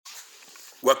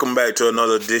Welcome back to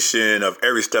another edition of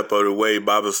Every Step of the Way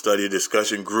Bible Study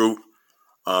Discussion Group.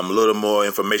 A little more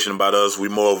information about us. We're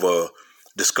more of a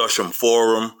discussion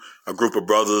forum, a group of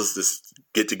brothers that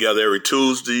get together every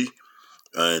Tuesday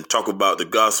and talk about the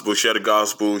gospel,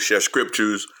 share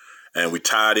scriptures, and we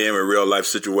tie it in with real life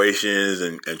situations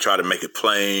and try to make it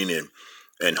plain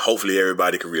and hopefully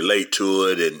everybody can relate to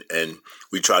it and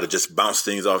we try to just bounce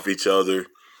things off each other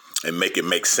and make it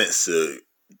make sense to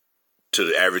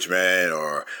the average man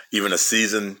or even a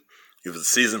seasoned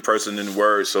person in the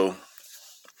word. So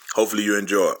hopefully you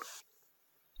enjoy it.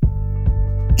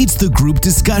 It's the group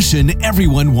discussion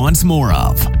everyone wants more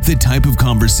of. The type of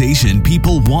conversation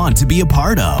people want to be a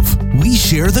part of. We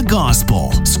share the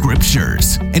gospel,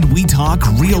 scriptures, and we talk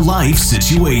real life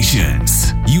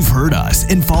situations. You've heard us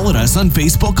and followed us on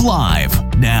Facebook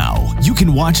Live. Now, you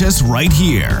can watch us right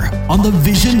here on the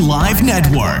Vision Live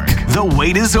Network. The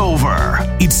wait is over.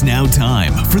 It's now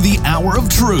time for the Hour of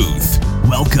Truth.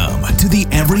 Welcome to the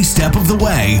Every Step of the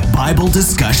Way Bible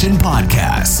Discussion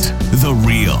Podcast. The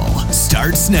Real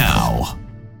starts now.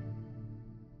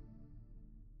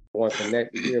 I want to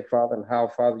connect you here, Father, and how,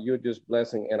 Father, you're just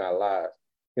blessing in our lives.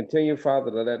 Continue,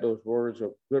 Father, to let those words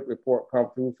of good report come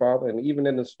through, Father, and even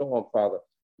in the storm, Father,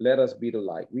 let us be the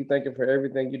light. We thank you for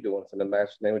everything you're doing. In the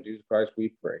master's name of Jesus Christ,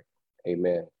 we pray.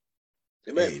 Amen.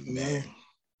 Amen.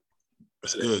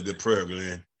 That's good. Good prayer,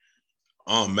 Glenn.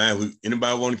 Oh man,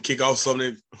 anybody want to kick off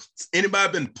something?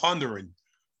 Anybody been pondering?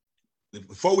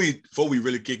 Before we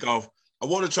really kick off, I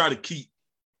want to try to keep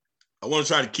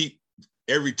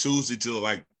every Tuesday to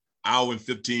like hour and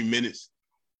 15 minutes.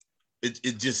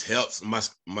 It just helps.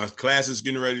 My class is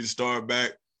getting ready to start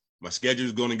back. My schedule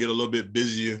is going to get a little bit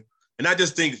busier. And I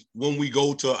just think when we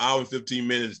go to an hour and 15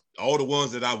 minutes, all the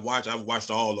ones that I've watched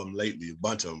all of them lately, a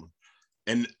bunch of them.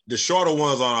 And the shorter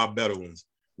ones are our better ones.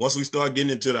 Once we start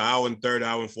getting into the hour and 30,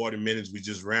 hour and 40 minutes, we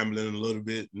just rambling a little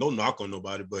bit. No knock on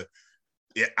nobody, but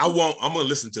yeah, I'm going to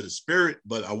listen to the spirit,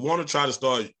 but I want to try to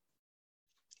start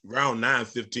around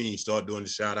 9:15, start doing the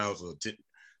shout outs or 10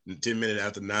 minutes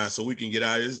after 9 so we can get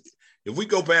out of this. If we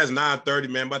go past 9:30,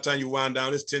 man, by the time you wind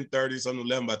down, it's 10:30, something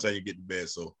 11 by the time you get to bed.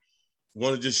 So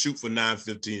want to just shoot for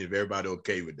 9:15 if everybody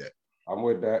okay with that. I'm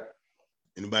with that.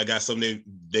 Anybody got something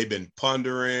they've been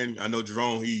pondering? I know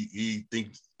Jerome, he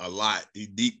thinks a lot. He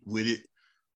deep with it.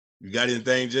 You got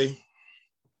anything, Jay?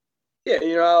 Yeah,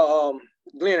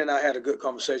 Glenn and I had a good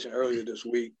conversation earlier this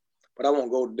week, but I won't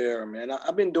go there, man.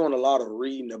 I've been doing a lot of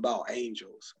reading about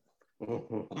angels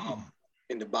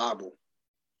in the Bible.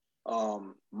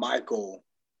 Michael,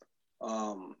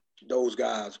 those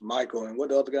guys, Michael, and what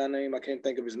the other guy name? I can't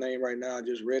think of his name right now. I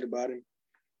just read about him.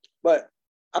 But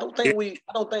I don't think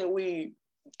we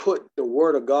put the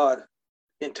word of God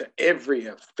into every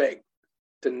effect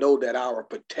to know that our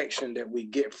protection that we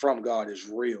get from God is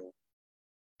real.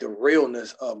 The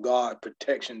realness of God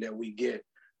protection that we get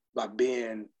by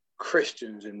being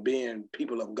Christians and being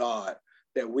people of God,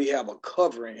 that we have a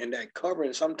covering, and that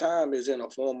covering sometimes is in a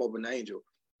form of an angel.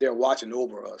 They're watching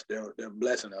over us. They're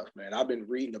blessing us, man. I've been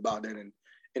reading about that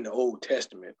in the Old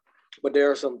Testament. But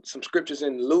there are some scriptures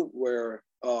in Luke where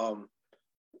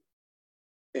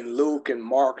in Luke and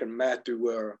Mark and Matthew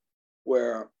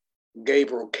where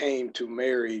Gabriel came to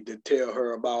Mary to tell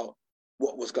her about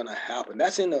what was going to happen.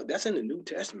 That's in the New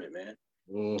Testament, man.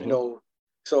 Mm-hmm.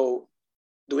 So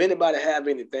do anybody have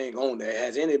anything on that?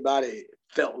 Has anybody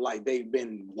felt like they've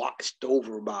been watched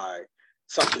over by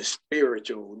something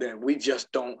spiritual that we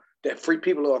just don't, that free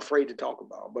people are afraid to talk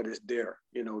about, but it's there?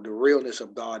 The realness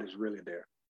of God is really there.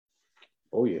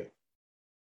 Oh yeah.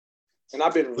 And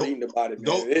I've been reading about it,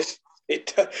 man. I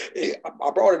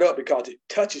brought it up because it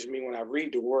touches me when I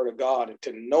read the word of God, and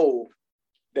to know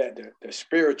that the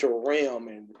spiritual realm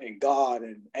and God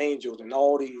and angels and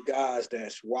all these guys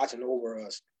that's watching over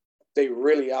us, they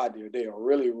really are there. They are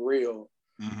really real.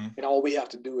 Mm-hmm. And all we have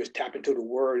to do is tap into the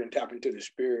word and tap into the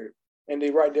spirit, and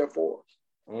they're right there for us.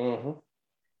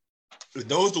 Mm-hmm. Are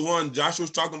those the one Joshua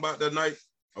was talking about that night,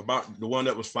 about the one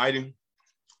that was fighting?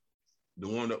 The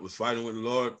one that was fighting with the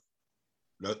Lord?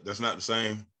 That's not the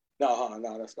same? No,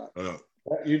 that's not.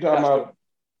 You're talking about,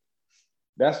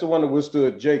 that's the one that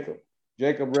withstood Jacob.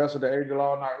 Jacob wrestled the angel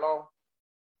all night long?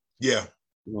 Yeah.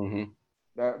 Mm-hmm.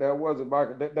 That wasn't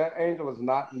Michael. That angel is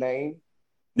not named.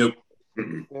 Nope.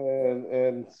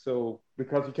 And so,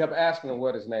 because he kept asking him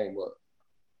what his name was,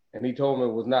 and he told him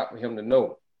it was not for him to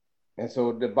know. And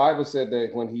so the Bible said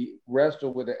that when he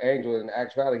wrestled with the angel, in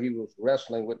actuality, he was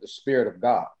wrestling with the Spirit of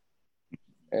God.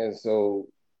 And so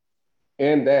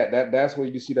in that's where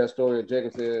you see that story of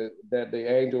Jacob said that the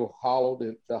angel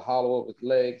hollowed the hollow of his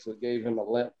leg, so it gave him a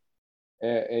limp.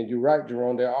 And you're right,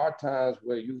 Jerome. There are times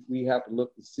where we have to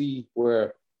look to see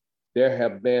where there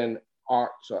have been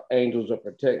arcs or angels of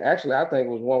protection. Actually, I think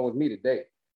it was one with me today.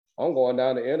 I'm going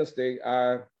down the interstate.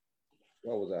 What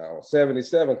was I on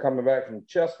 77 coming back from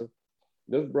Chester?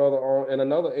 This brother on and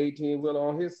another 18-wheeler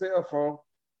on his cell phone.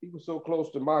 He was so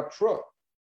close to my truck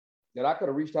that I could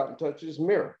have reached out and touched his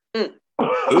mirror. And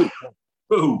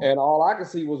all I could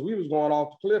see was we was going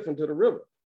off the cliff into the river.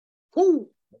 Ooh.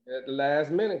 At the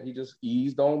last minute, he just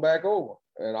eased on back over.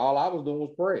 And all I was doing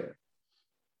was praying.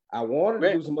 I wanted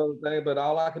to do some other things, but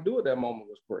all I could do at that moment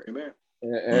was pray. Amen.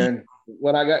 And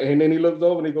when and then he looks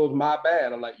over and he goes, "My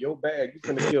bad." I'm like, "Your bad. You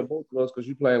finna kill both of us because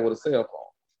you playing with a cell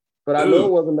phone." But I know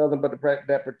it wasn't nothing but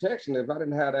that protection. If I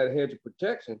didn't have that hedge of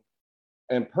protection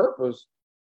and purpose,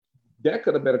 that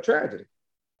could have been a tragedy.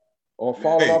 Or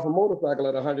falling off a motorcycle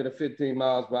at 115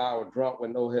 miles per hour, drunk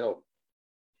with no help.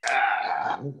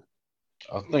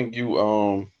 I think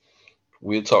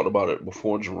we had talked about it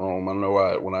before, Jerome. I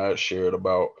know when I had shared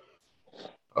about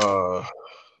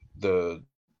the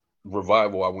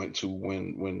revival I went to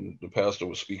when the pastor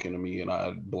was speaking to me and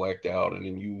I blacked out, and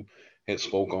then you had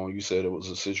you said it was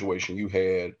a situation you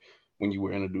had when you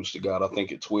were introduced to God, I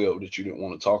think at 12, that you didn't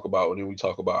want to talk about. And then we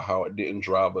talk about how it didn't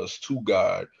drive us to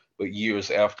God, but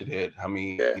years after that, I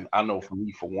mean, I know for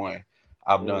me, for one,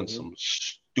 I've done some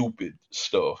stupid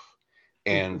stuff.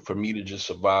 And for me to just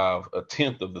survive a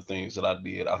tenth of the things that I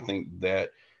did, I think that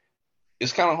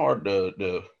it's kind of hard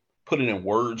to put it in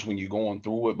words when you're going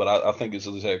through it. But I think it's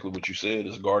exactly what you said,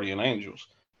 is guardian angels.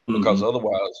 Because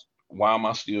otherwise, why am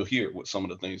I still here with some of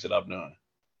the things that I've done?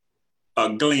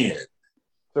 Glenn.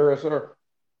 Sir.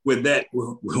 With that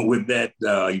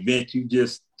event you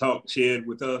just shared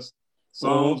with us,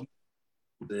 Psalms,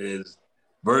 there's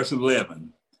verse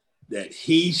 11, that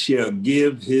he shall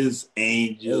give his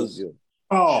angels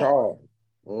over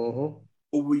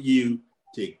you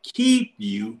to keep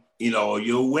you in all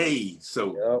your ways.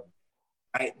 So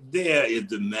right there is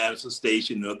the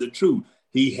manifestation of the truth.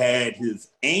 He had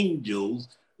his angels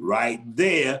right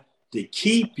there to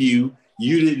keep you.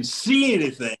 You didn't see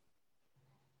anything,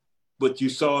 but you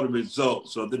saw the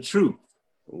results of the truth.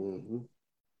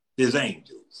 His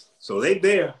angels. So they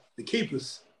there to keep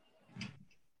us.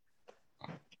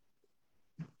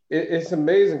 It's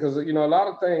amazing because, a lot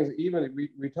of things, even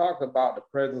we talked about the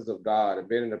presence of God and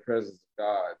being in the presence of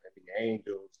God and the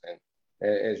angels, and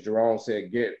as Jerome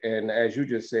said, and as you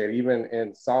just said, even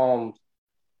in Psalms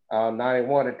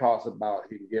 91, it talks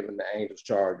about him giving the angels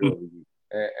charge over you.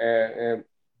 And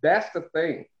that's the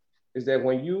thing, is that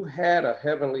when you had a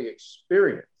heavenly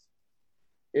experience,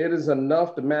 it is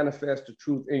enough to manifest the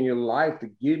truth in your life to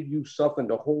give you something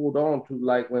to hold on to,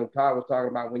 like when Todd was talking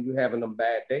about when you're having them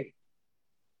bad days.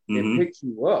 It picks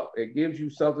you up. It gives you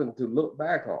something to look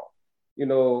back on.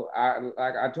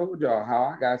 I told y'all how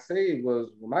I got saved was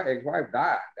when my ex-wife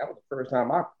died. That was the first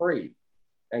time I prayed,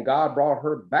 and God brought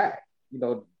her back.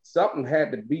 Something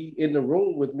had to be in the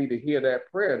room with me to hear that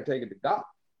prayer and take it to God,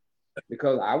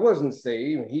 because I wasn't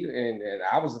saved, and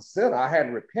I was a sinner. I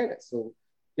hadn't repented, so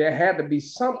there had to be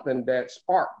something that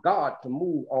sparked God to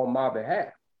move on my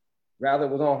behalf. Rather,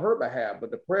 it was on her behalf, but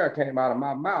the prayer came out of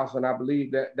my mouth, and I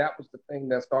believe that was the thing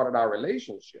that started our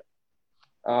relationship.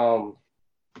 The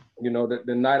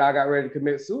night I got ready to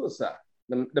commit suicide,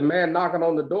 the man knocking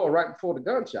on the door right before the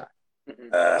gunshot.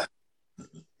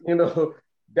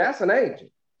 That's an angel.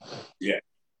 Yeah.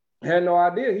 I had no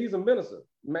idea he's a minister.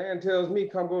 Man tells me,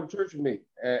 come go to church with me,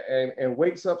 and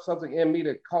wakes up something in me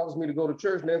that causes me to go to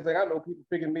church. And everything, I know people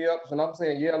picking me up, and I'm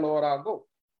saying, yeah, Lord, I'll go.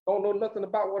 Don't know nothing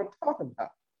about what I'm talking about.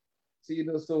 See,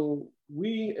 so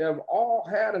we have all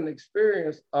had an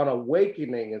experience, an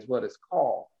awakening is what it's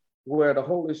called, where the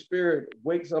Holy Spirit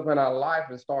wakes up in our life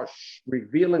and starts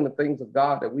revealing the things of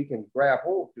God that we can grab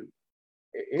hold to.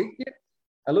 It gets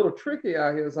a little tricky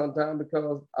out here sometimes,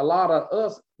 because a lot of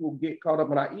us who get caught up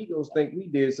in our egos think we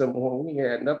did something when we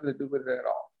had nothing to do with it at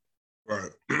all. Right.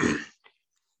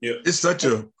 Yeah. It's such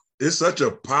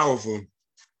a powerful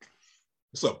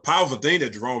thing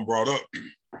that Jerome brought up.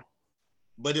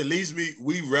 But at least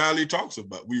we rarely talks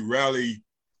about. We rarely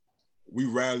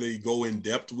go in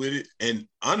depth with it. And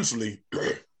honestly,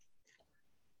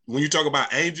 when you talk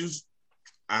about angels,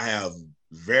 I have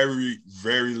very,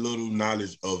 very little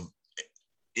knowledge of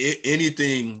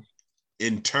anything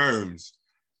in terms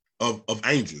of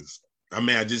angels. I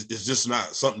mean, it's just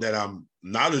not something that I'm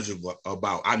knowledgeable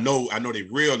about. I know they're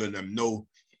real and I know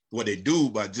what they do,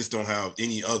 but I just don't have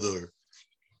any other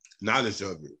knowledge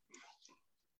of it.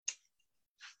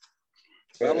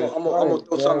 I'm gonna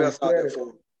throw something else out there for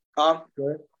us. Huh? Go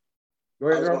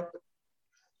ahead.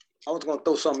 I was gonna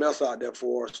throw something else out there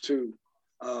for us too.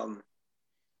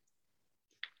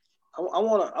 I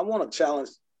want to challenge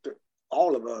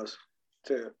all of us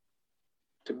to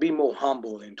be more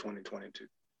humble in 2022.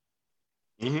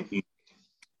 Mm-hmm.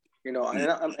 You know,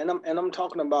 and I'm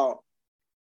talking about.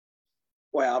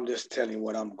 Well, I'm just telling you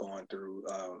what I'm going through.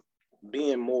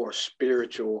 Being more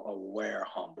spiritual aware,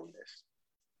 humbleness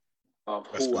of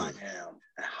who I am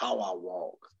and how I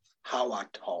walk, how I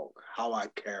talk, how I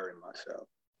carry myself.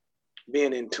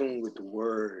 Being in tune with the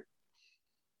word.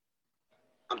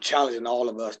 I'm challenging all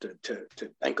of us to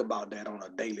think about that on a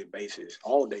daily basis,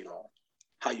 all day long.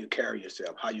 How you carry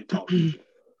yourself, how you talk to people,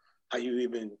 how you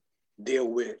even deal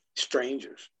with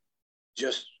strangers.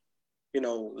 Just, you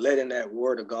know, letting that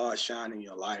word of God shine in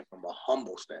your life from a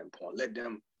humble standpoint. Let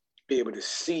them be able to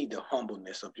see the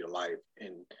humbleness of your life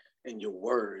in your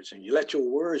words. And you let your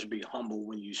words be humble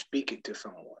when you speak it to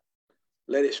someone.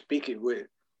 Let it speak it with.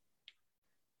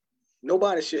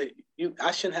 Nobody should,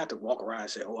 I shouldn't have to walk around and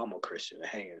say, oh, I'm a Christian,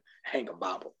 and hang a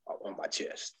Bible on my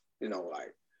chest. You know,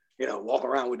 like, you know, walk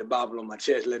around with the Bible on my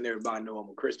chest, letting everybody know I'm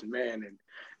a Christian man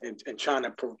and trying to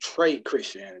portray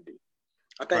Christianity.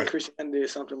 I think Christianity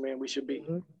is something, man, we should be.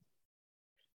 You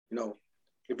know,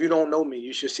 if you don't know me,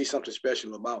 you should see something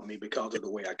special about me because of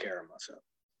the way I carry myself.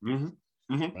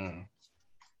 Mm-hmm. Mm-hmm.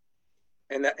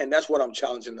 And that's what I'm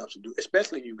challenging us to do,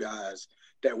 especially you guys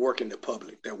that work in the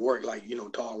public, that work like, you know,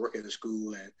 Todd work at the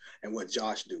school and what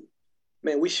Josh do.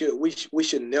 Man, we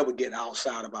should never get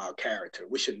outside of our character.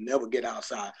 We should never get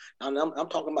outside. I'm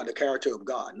talking about the character of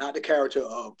God, not the character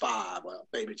of Five or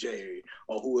Baby J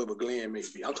or whoever Glenn may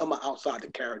be. I'm talking about outside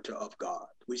the character of God.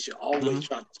 We should always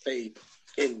try to stay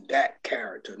in that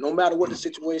character, no matter what the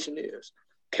situation is.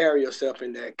 Carry yourself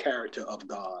in that character of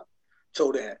God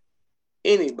so that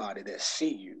anybody that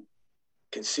see you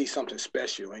can see something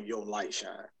special in your light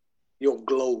shine, your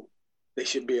glow. They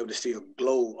should be able to see a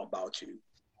glow about you,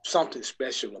 something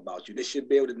special about you. They should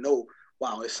be able to know,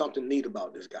 wow, there's something neat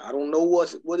about this guy. I don't know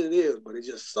what it is, but it's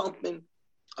just something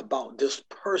about this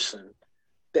person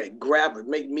that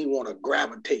make me want to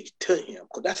gravitate to him.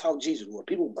 Because that's how Jesus was.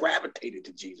 People gravitated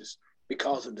to Jesus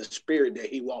because of the spirit that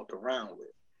he walked around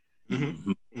with.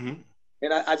 Mm-hmm. Mm-hmm.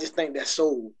 And I just think that's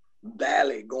so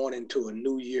valid going into a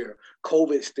new year.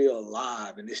 COVID's still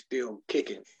alive and it's still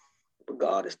kicking. But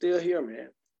God is still here, man.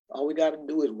 All we got to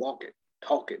do is walk it,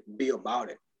 talk it, be about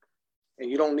it. And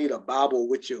you don't need a Bible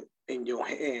with you in your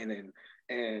hand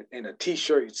and a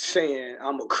t-shirt saying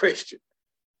I'm a Christian.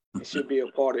 It should be a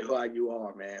part of who you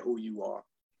are, man, who you are.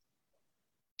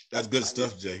 That's good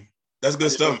stuff, Jay. That's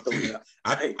good stuff.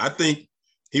 I think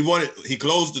he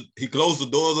closed the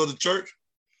doors of the church.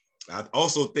 I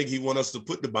also think he wanted us to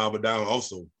put the Bible down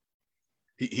also.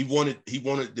 He wanted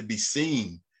to be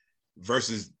seen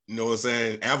versus, you know what I'm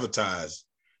saying, advertised.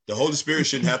 The Holy Spirit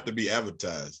shouldn't have to be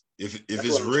advertised. If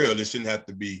it's real, it shouldn't have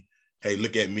to be, hey,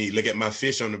 look at me, look at my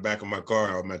fish on the back of my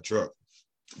car or my truck.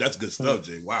 That's good stuff,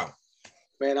 Jay. Wow.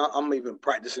 Man, I'm even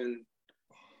practicing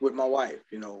with my wife,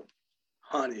 you know,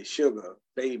 honey, sugar,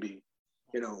 baby,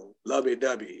 you know,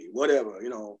 lovey-dovey, whatever, you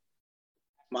know.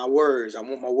 My words, I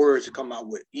want my words to come out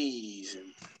with ease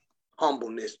and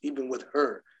humbleness, even with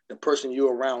her, the person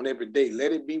you're around every day.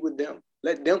 Let it be with them.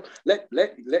 Let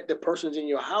the persons in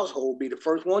your household be the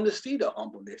first one to see the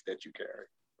humbleness that you carry.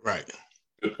 Right.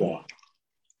 Good point.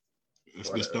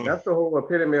 That's the whole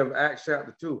epitome of Acts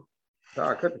chapter 2.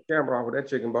 Sorry, cut the camera off with that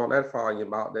chicken bone. That's far in your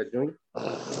mouth, that Junior.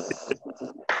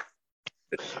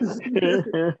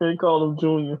 They call him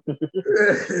Junior.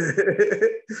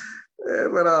 Yeah,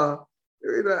 but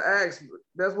you know, Acts,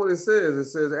 that's what it says. It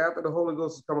says, after the Holy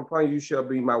Ghost has come upon you, you shall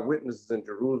be my witnesses in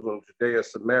Jerusalem, Judea,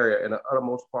 Samaria, and the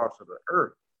uttermost parts of the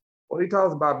earth. When he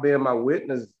talks about being my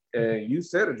witness, and you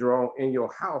said it, Jerome, in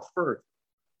your house first,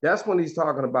 that's when he's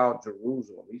talking about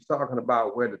Jerusalem. He's talking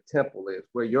about where the temple is,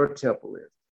 where your temple is.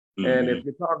 Mm-hmm. And if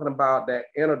you're talking about that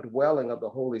inner dwelling of the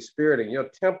Holy Spirit and your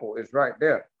temple is right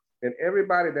there, then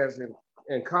everybody that's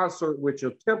in concert with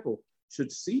your temple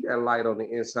should see that light on the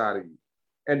inside of you.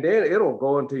 And then it'll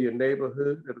go into your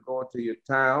neighborhood, it'll go into your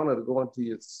town, it'll go into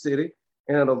your city,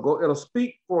 and it'll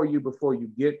speak for you before you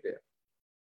get there.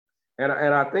 And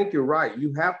I think you're right.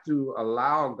 You have to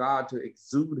allow God to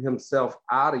exude himself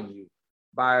out of you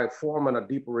by forming a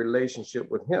deeper relationship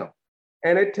with him.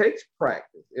 And it takes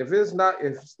practice. If it's not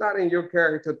in your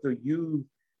character to use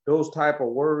those type of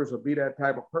words or be that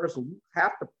type of person, you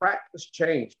have to practice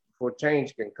change before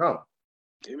change can come.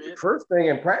 Amen. First thing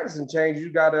in practicing change,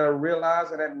 you got to realize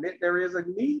and admit there is a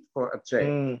need for a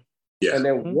change. Yeah. And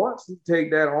then once you take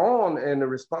that on and the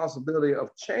responsibility of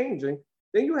changing,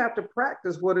 then you have to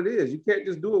practice what it is. You can't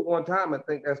just do it one time and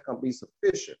think that's going to be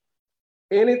sufficient.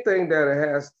 Anything that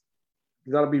has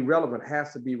going to be relevant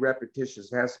has to be repetitious,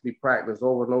 has to be practiced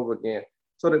over and over again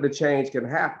so that the change can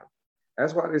happen.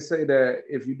 That's why they say that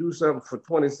if you do something for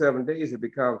 27 days, it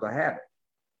becomes a habit,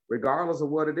 regardless of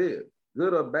what it is,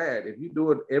 good or bad. If you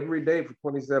do it every day for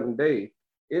 27 days,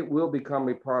 it will become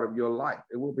a part of your life.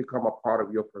 It will become a part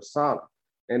of your persona.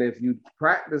 And if you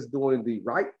practice doing the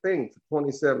right thing for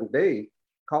 27 days,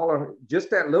 call her,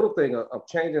 just that little thing of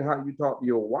changing how you talk to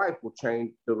your wife will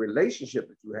change the relationship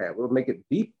that you have. It'll make it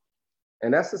deep.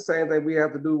 And that's the same thing we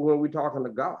have to do when we're talking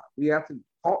to God. We have to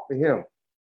talk to him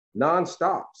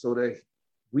nonstop so that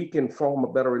we can form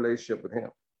a better relationship with him.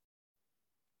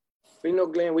 You know,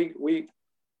 Glenn, we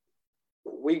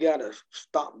gotta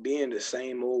stop being the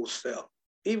same old self.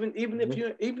 Even if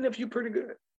you're pretty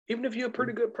good, even if you're a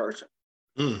pretty good person,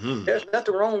 there's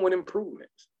nothing wrong with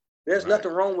improvements. There's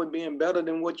nothing wrong with being better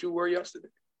than what you were yesterday.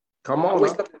 Come on.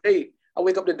 I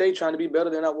wake up today trying to be better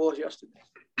than I was yesterday.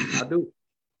 I do.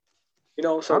 You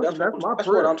know, so that's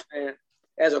what I'm saying.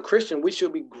 As a Christian, we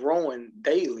should be growing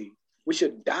daily. We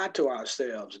should die to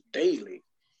ourselves daily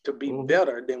to be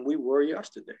better than we were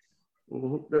yesterday.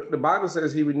 The Bible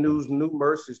says he renews new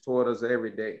mercies toward us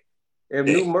every day. If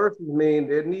new mercies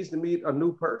mean it needs to meet a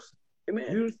new person.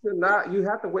 Amen. You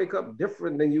have to wake up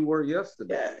different than you were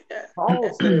yesterday. Paul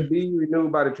said, be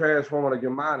renewed by the transforming of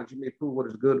your mind that you may prove what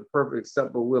is good, perfect,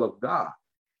 acceptable will of God.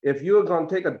 If you're going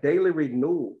to take a daily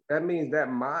renewal, that means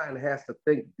that mind has to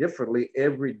think differently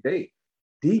every day,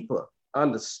 deeper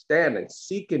understanding,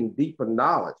 seeking deeper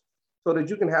knowledge so that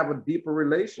you can have a deeper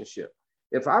relationship.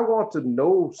 If I want to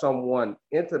know someone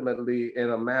intimately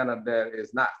in a manner that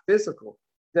is not physical,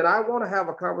 then I want to have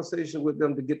a conversation with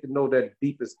them to get to know their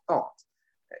deepest thoughts.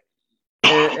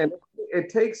 And it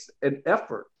takes an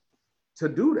effort to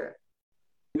do that.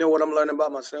 You know what I'm learning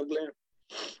about myself, Glenn?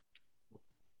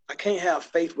 I can't have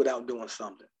faith without doing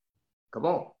something. Come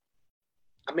on.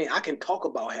 I mean, I can talk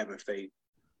about having faith,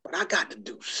 but I got to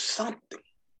do something.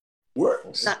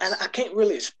 Works. And I can't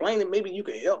really explain it. Maybe you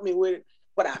can help me with it.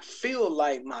 But I feel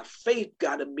like my faith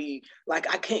got to be,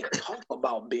 like, I can't talk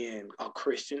about being a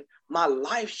Christian. My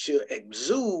life should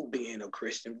exude being a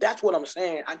Christian. That's what I'm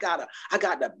saying. I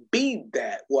gotta be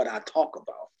that, what I talk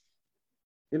about.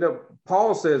 You know,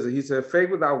 Paul says it. He said, faith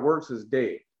without works is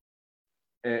dead.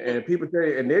 And people tell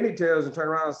you, and then he tells and turn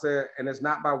around and say, and it's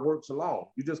not by works alone.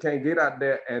 You just can't get out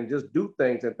there and just do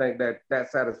things and think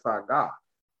that satisfies God.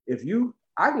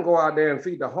 I can go out there and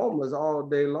feed the homeless all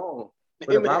day long.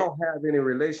 But if I don't have any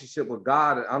relationship with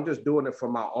God, I'm just doing it for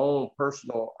my own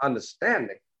personal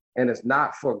understanding, and it's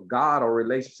not for God or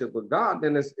relationship with God,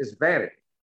 then it's vanity.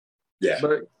 Yeah.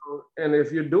 And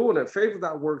if you're doing it, faith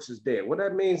without works is dead. What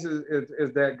that means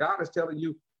is that God is telling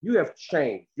you, you have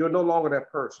changed. You're no longer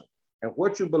that person. And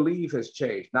what you believe has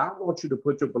changed. Now I want you to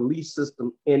put your belief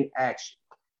system in action.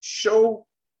 Show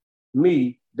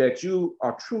me that you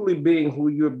are truly being who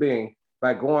you're being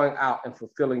by going out and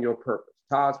fulfilling your purpose.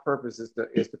 Todd's purpose is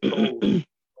to clothe those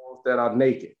that are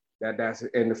naked, and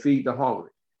to feed the hungry.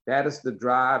 That is the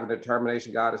drive and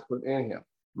determination God has put in him.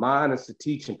 Mine is to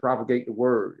teach and propagate the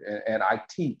word, and I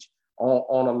teach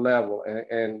on a level.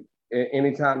 And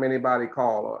anytime anybody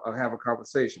call or have a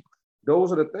conversation,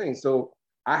 those are the things. So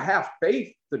I have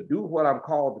faith to do what I'm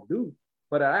called to do,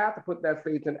 but I have to put that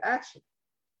faith in action.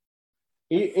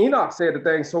 Enoch said the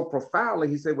thing so profoundly.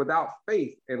 He said, without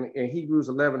faith, in Hebrews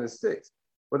 11:6.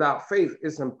 Without faith,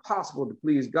 it's impossible to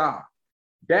please God.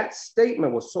 That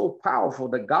statement was so powerful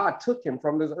that God took him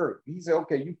from this earth. He said,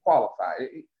 okay, you qualify.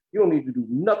 You don't need to do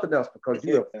nothing else because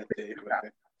you have faith.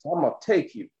 So I'm going to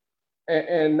take you.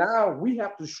 And now we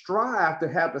have to strive to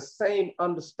have the same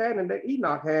understanding that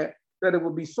Enoch had, that it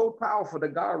would be so powerful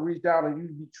that God reached down and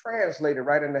you'd be translated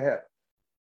right into heaven.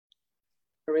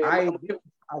 I'm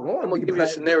going to give you a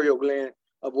scenario, Glenn,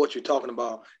 of what you're talking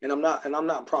about, and I'm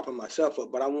not propping myself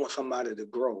up, but I want somebody to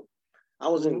grow. I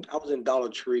was in Dollar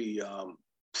Tree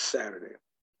Saturday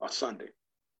or Sunday,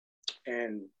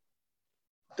 and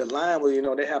the line was,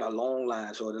 they had a long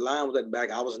line, so the line was at the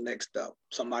back. I was next up.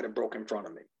 Somebody broke in front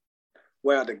of me.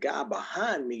 Well, the guy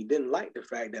behind me didn't like the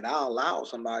fact that I allowed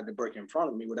somebody to break in front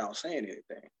of me without saying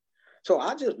anything. So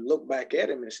I just looked back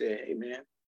at him and said, "Hey, man,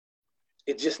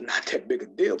 it's just not that big a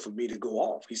deal for me to go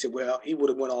off." He said, "Well, he would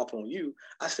have went off on you."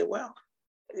 I said, "Well,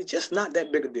 it's just not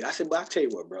that big a deal." I said, "But I tell you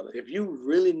what, brother, if you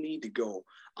really need to go,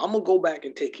 I'm going to go back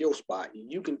and take your spot.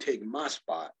 And you can take my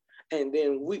spot. And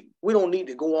then we don't need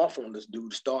to go off on this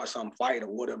dude, start some fight or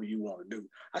whatever you want to do."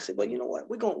 I said, "But you know what?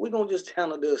 We're going to just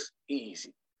handle this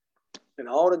easy." And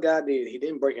all the guy did, he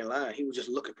didn't break in line. He was just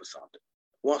looking for something.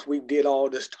 Once we did all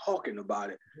this talking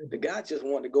about it, the guy just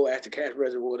wanted to go ask the cash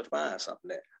reservoir to find something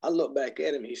there. I looked back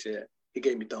at him. He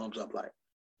gave me thumbs up, like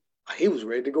he was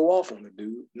ready to go off on the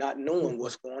dude, not knowing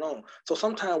what's going on. So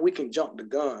sometimes we can jump the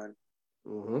gun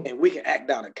Mm-hmm. and we can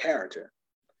act out a character.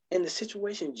 And the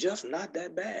situation just not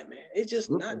that bad, man. It's just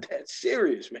not that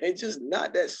serious, man. It's just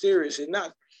not that serious. It's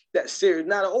not that serious.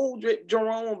 Not an old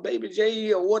Jerome, Baby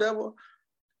J, or whatever.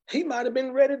 He might have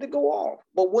been ready to go off.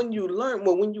 But when you learn,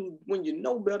 when you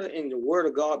know better and the word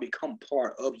of God become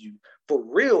part of you, for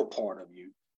real part of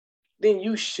you, then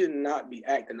you should not be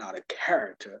acting out of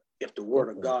character if the word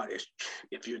of God is,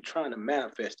 if you're trying to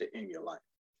manifest it in your life.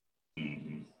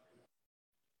 Mm-hmm.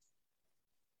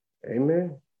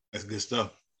 Amen. That's good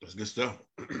stuff. That's good stuff.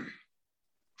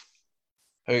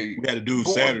 Hey, we had a dude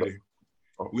Saturday.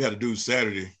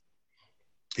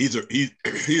 He's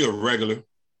a regular.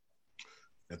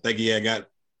 I think he had got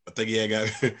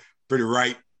pretty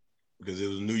right because it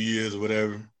was New Year's or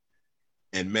whatever.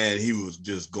 And man, he was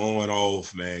just going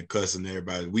off, man, cussing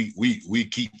everybody. We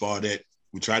keep all that.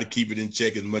 We try to keep it in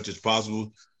check as much as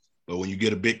possible. But when you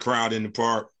get a big crowd in the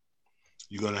park,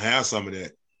 you're gonna have some of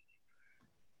that.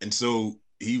 And so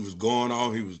he was going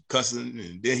off, he was cussing,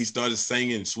 and then he started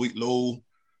singing Sweet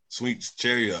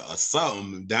Chariot or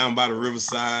something down by the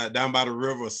riverside, down by the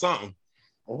river or something.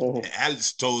 And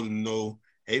Alex told him, no,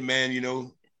 hey man,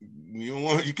 you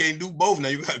can't do both now.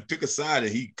 You gotta pick a side,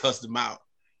 and he cussed him out.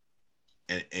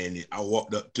 And I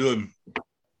walked up to him.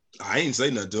 I ain't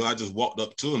say nothing to him. I just walked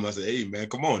up to him. I said, hey man,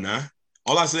 come on now.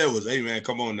 All I said was, hey man,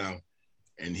 come on now.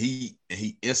 And he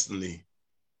instantly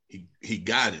he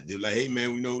got it. They're like, hey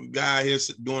man, the guy here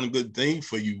doing a good thing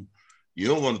for you. You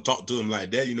don't want to talk to him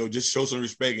like that. Just show some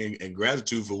respect and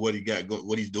gratitude for what he got,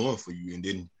 what he's doing for you. And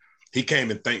then he came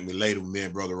and thanked me later when me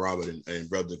and Brother Robert and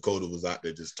Brother Dakota was out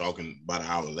there just talking about an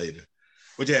hour later.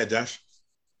 What you had, Josh?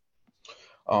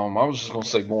 I was just gonna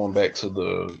say, going back to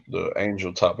the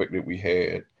angel topic that we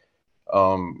had,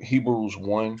 Hebrews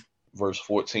 1 verse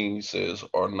 14 says,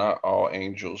 "Are not all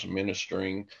angels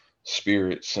ministering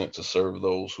spirits sent to serve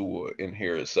those who will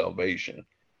inherit salvation?"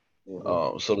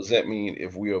 Mm-hmm. So does that mean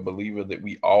if we are a believer that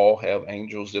we all have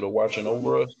angels that are watching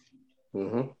over us?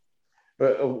 Mm-hmm.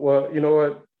 But well, you know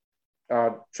what?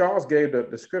 Charles gave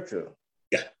the scripture.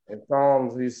 Yeah. In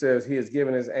Psalms, he says he has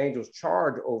given his angels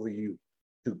charge over you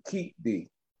to keep thee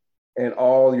in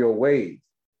all your ways.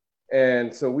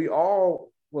 And so we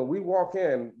all, when we walk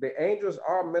in, the angels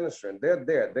are ministering. They're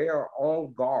there. They are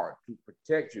on guard to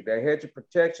protect you. That hedge of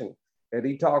protection that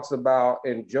he talks about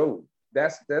in Job,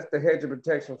 that's the hedge of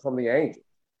protection from the angels.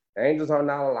 The angels are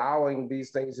not allowing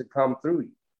these things to come through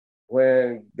you.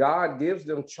 When God gives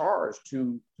them charge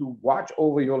to watch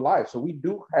over your life. So we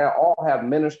do all have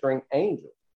ministering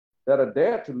angels that are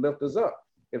there to lift us up.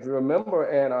 If you remember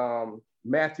in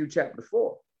Matthew chapter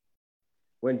 4,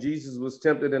 when Jesus was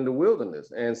tempted in the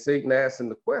wilderness and Satan asked him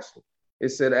the question, it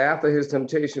said after his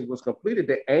temptation was completed,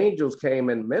 the angels came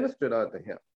and ministered unto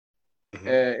him. Mm-hmm.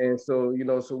 And so,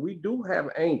 so we do have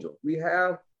angels. They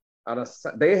have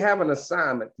an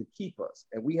assignment to keep us,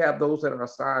 and we have those that are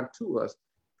assigned to us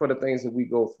for the things that we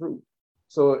go through.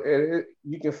 So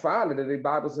you can find it in the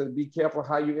Bible says, be careful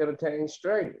how you entertain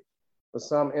strangers. For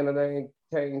some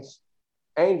entertain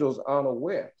angels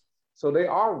unaware. So they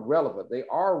are relevant, they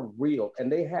are real,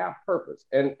 and they have purpose.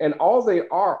 And all they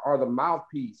are the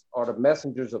mouthpiece or the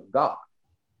messengers of God.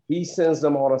 He sends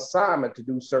them on assignment to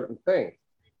do certain things.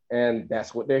 And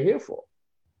that's what they're here for.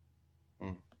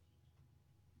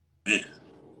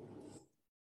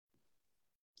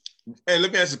 Hey,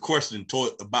 let me ask a question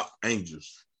about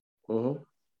angels. Mm-hmm.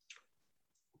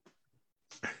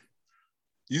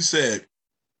 You said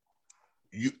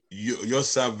your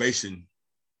salvation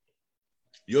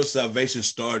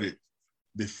started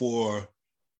before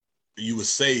you were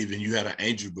saved, and you had an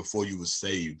angel before you were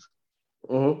saved.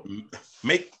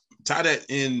 Mm-hmm. Tie that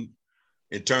in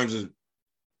terms of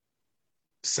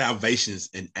salvations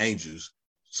and angels.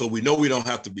 So we know we don't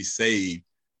have to be saved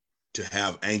to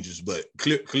have angels, but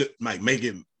might make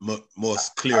it more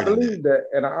clear. I believe that,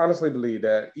 and I honestly believe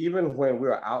that even when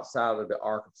we're outside of the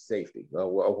ark of safety,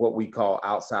 or what we call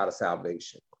outside of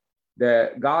salvation,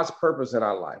 that God's purpose in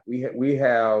our life, we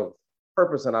have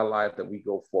purpose in our life that we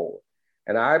go forward.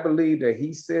 And I believe that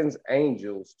he sends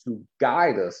angels to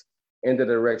guide us in the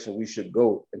direction we should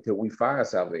go until we find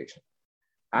salvation.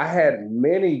 I had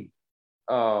many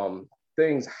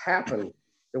things happen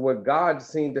where God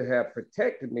seemed to have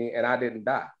protected me and I didn't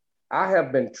die. I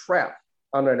have been trapped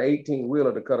under an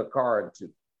 18-wheeler to cut a car in two.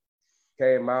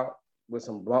 Came out with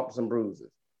some bumps and bruises.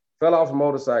 Fell off a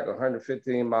motorcycle,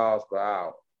 115 miles per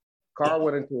hour. Car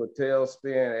went into a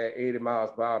tailspin at 80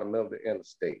 miles per hour in the middle of the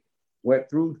interstate. Went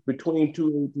through between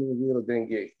two 18-wheelers, didn't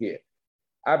get hit.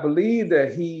 I believe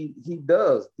that he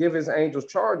does give his angels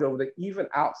charge over that, even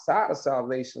outside of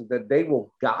salvation, that they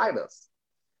will guide us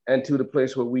into the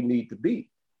place where we need to be.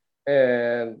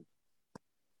 And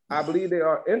I believe they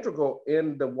are integral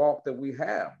in the walk that we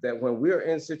have, that when we're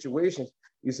in situations,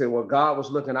 you say, well, God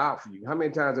was looking out for you. How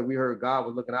many times have we heard God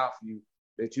was looking out for you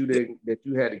that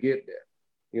you had to get there,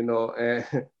 you know?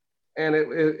 And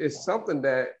it's something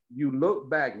that you look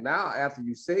back now after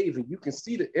you save, and you can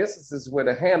see the instances where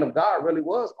the hand of God really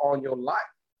was on your life.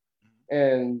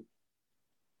 And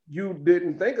you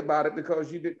didn't think about it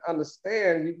because you didn't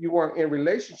understand, you weren't in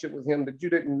relationship with him, that you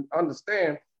didn't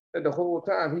understand that the whole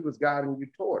time he was guiding you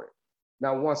toward it.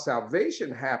 Now, once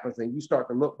salvation happens and you start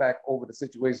to look back over the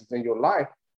situations in your life,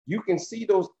 you can see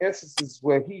those instances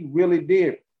where he really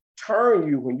did turn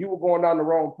you when you were going down the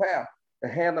wrong path. The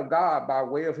hand of God, by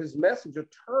way of his messenger,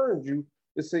 turned you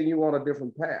to send you on a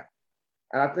different path.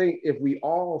 And I think if we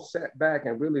all sat back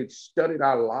and really studied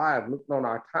our lives, looked on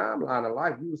our timeline of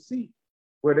life, you would see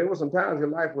where there were some times in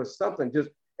life where something just,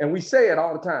 and we say it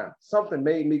all the time, something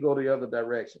made me go the other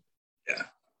direction. Yeah.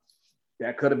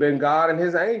 That could have been God and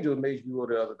his angels made you go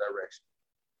the other direction.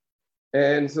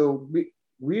 And so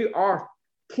we are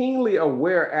keenly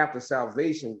aware after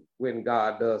salvation when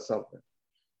God does something,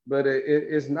 but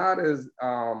it's not as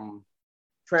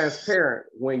transparent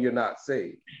when you're not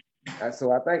saved. And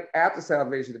so I think after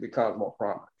salvation, it becomes more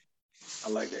prominent. I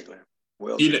like that, Glenn.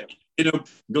 Well You said. know,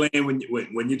 Glenn,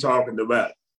 when you're talking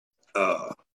about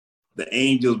the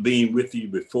angels being with you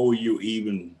before you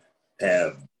even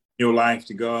have your life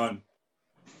to God,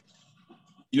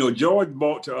 you know, George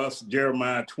brought to us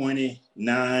Jeremiah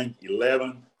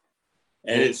 29:11,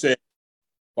 and it said,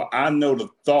 "For I know the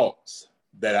thoughts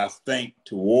that I think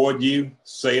toward you,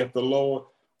 saith the Lord,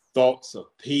 thoughts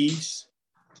of peace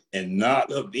and not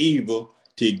of evil,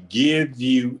 to give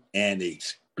you an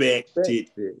expected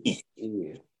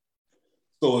end."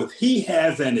 So if he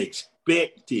has an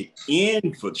expected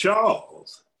end for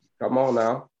Charles, come on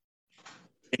now,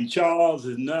 and Charles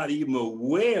is not even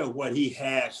aware of what he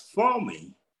has for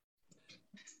me,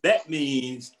 that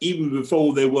means even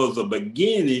before there was a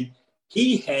beginning,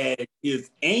 he had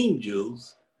his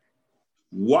angels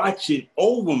watching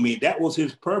over me. That was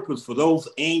his purpose, for those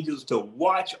angels to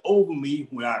watch over me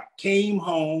when I came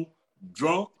home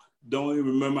drunk. Don't even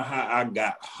remember how I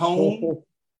got home.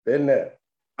 Been there.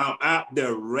 I'm out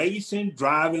there racing,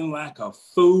 driving like a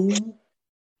fool,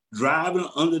 driving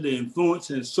under the influence,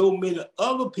 and so many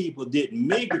other people didn't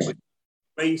make it, but in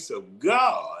the face of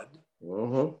God,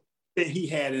 that he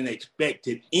had an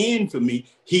expected end for me.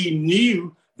 He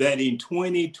knew that in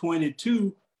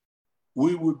 2022,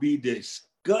 we would be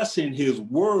discussing his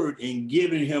word and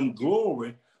giving him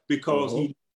glory, because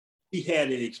he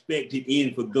had an expected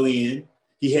end for Glenn.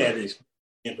 He had an expected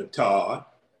end for Todd.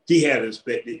 He had an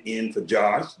expected end for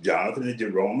Josh, Jonathan, and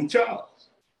Jerome, and Charles.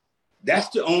 That's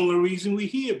the only reason we're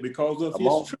here, because of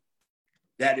his truth.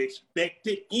 That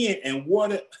expected end. And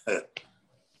what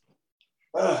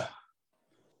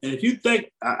and if you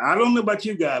think, I don't know about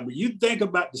you guys, but you think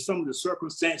about some of the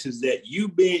circumstances that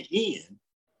you've been in,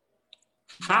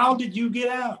 how did you get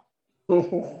out? Come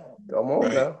on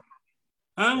now.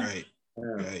 Huh?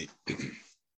 Right.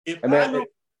 If I know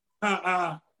how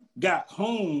I got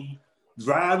home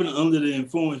driving under the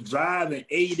influence, driving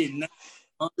 80,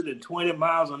 120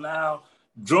 miles an hour,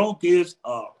 drunk is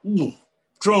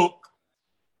drunk,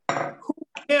 who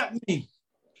helped me?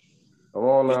 Come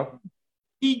on now.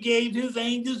 He gave his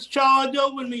angels charge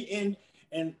over me,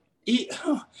 and he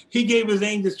gave his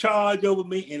angels charge over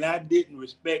me, and I didn't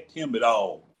respect him at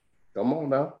all. Come on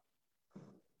now.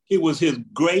 It was his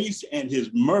grace and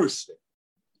his mercy,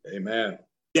 amen,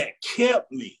 that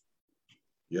kept me.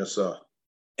 Yes, sir.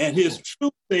 And his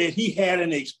truth said he had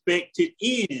an expected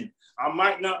end. I'm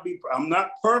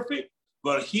not perfect,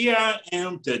 but here I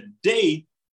am today,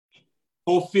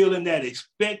 fulfilling that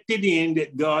expected end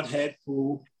that God had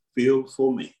fulfilled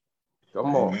for me.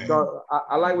 Come on. So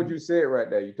I like what you said right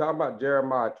there. You're talking about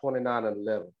Jeremiah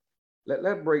 29:11.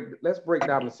 Let's break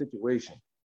down the situation.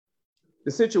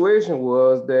 The situation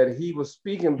was that he was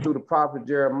speaking through the prophet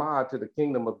Jeremiah to the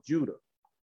kingdom of Judah,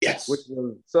 yes, which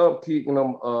was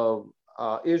sub-kingdom of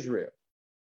Israel.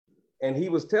 And he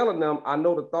was telling them, I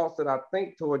know the thoughts that I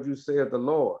think toward you, saith the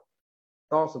Lord.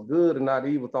 Thoughts of good and not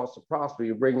evil, thoughts to prosper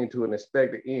you, bring you to an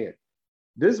expected end.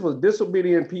 This was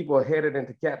disobedient people headed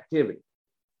into captivity.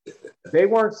 They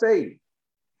weren't saved.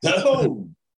 No.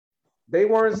 They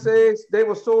weren't saved. They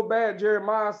were so bad,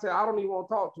 Jeremiah said, I don't even want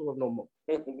to talk to them no more.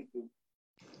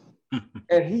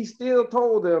 And he still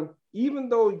told them, even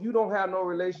though you don't have no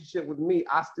relationship with me,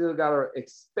 I still got an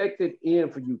expected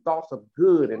end for you. Thoughts of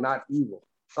good and not evil.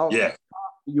 Thoughts of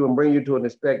you and bring you to an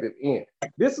expected end.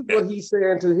 This is what he's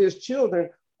saying to his children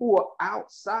who are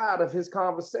outside of his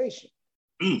conversation.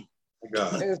 And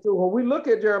so when we look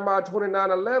at Jeremiah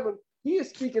 29:11, he is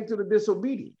speaking to the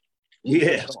disobedient.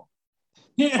 Yeah.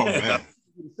 Yeah. Oh man.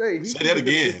 Say that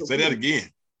again. Say that again.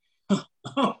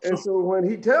 And so when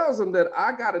he tells them that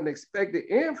I got an expected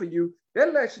end for you,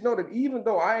 that lets you know that even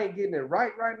though I ain't getting it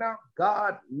right now,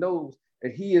 God knows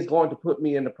that he is going to put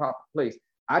me in the proper place.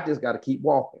 I just got to keep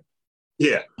walking.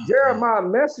 Yeah.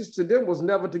 Jeremiah's message to them was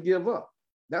never to give up.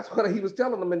 That's what he was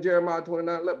telling them in Jeremiah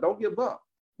 29:11. Don't give up,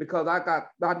 because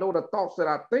I know the thoughts that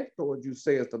I think towards you,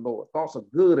 says the Lord. Thoughts of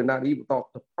good and not evil,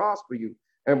 thoughts to prosper you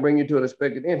and bring you to an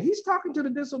expected end. He's talking to the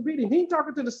disobedient. He ain't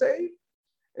talking to the saved.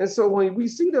 And so when we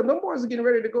see them boys are getting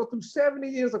ready to go through 70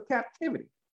 years of captivity.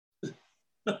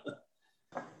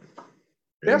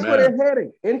 That's where they're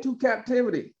heading, into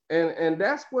captivity. And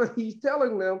that's what he's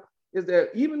telling them, is that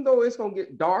even though it's going to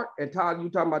get dark, and Todd, you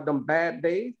talking about them bad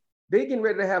days, they getting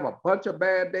ready to have a bunch of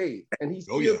bad days. And he's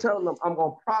still telling them, I'm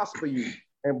going to prosper you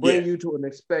and bring you to an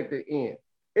expected end.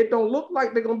 It don't look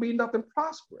like they're going to be nothing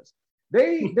prosperous.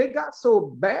 They got so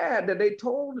bad that they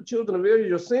told the children of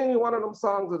Israel, sing one of them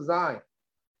songs of Zion.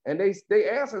 And they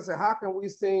asked and said, how can we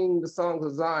sing the songs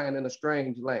of Zion in a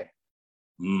strange land?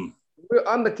 We're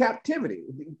under captivity.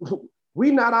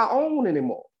 We're not our own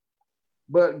anymore.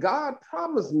 But God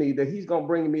promised me that he's going to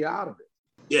bring me out of it.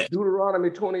 Yeah. Deuteronomy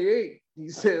 28, he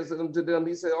says unto them,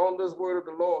 he said, on this word of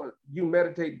the Lord, you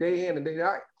meditate day in and day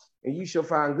out, and you shall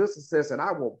find good success, and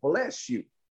I will bless you.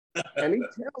 And he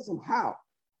tells them how.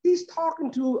 He's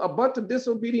talking to a bunch of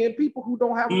disobedient people who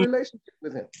don't have a relationship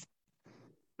with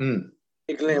him.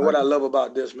 Hey, Glenn, what I love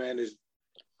about this, man, is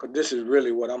because this is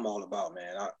really what I'm all about,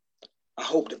 man. I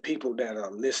hope the people that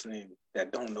are listening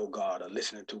that don't know God are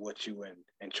listening to what you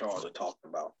and Charles are talking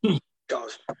about.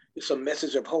 Because it's a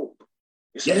message of hope.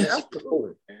 It's a message of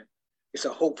hope, man. It's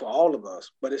a hope for all of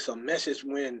us, but it's a message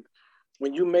when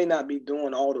you may not be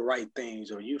doing all the right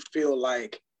things, or you feel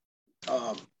like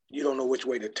you don't know which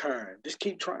way to turn. Just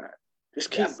keep trying.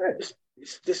 Just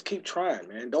keep trying,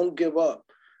 man. Don't give up.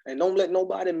 And don't let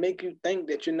nobody make you think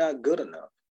that you're not good enough.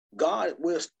 God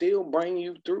will still bring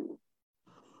you through.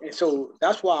 And so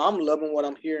that's why I'm loving what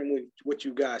I'm hearing with what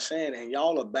you guys saying. And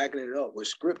y'all are backing it up with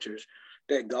scriptures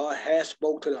that God has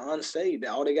spoke to the unsaved. That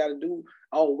all they got to do,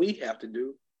 all we have to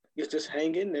do is just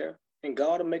hang in there and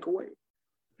God will make a way.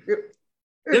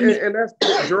 And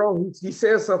that's Jerome. He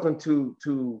says something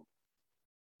to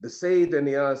the saved and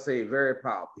the unsaved, very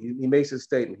powerful. He makes a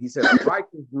statement. He said, a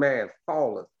righteous man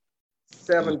falleth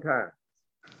 7 times,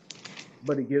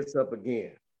 but he gets up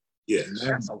again. Yes.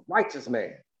 That's a righteous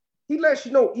man. He lets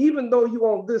you know, even though you're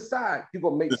on this side, you're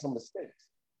going to make some mistakes.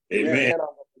 Amen. And I'm going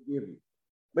to forgive you.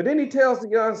 But then he tells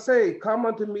the unsaved, come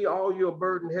unto me, all your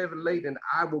burden heavy laden, and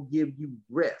I will give you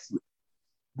rest.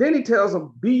 Then he tells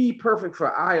them, be ye perfect,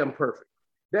 for I am perfect.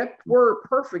 That word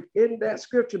perfect in that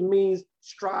scripture means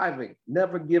striving,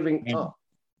 never giving up,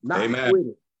 not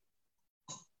quitting.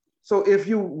 So if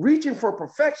you're reaching for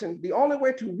perfection, the only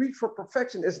way to reach for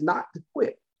perfection is not to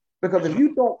quit. Because if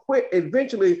you don't quit,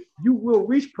 eventually you will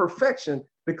reach perfection,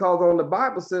 because on the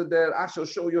Bible says that I shall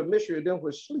show you a mystery of them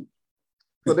which sleep.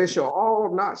 So they shall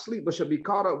all not sleep, but shall be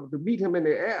caught up to meet him in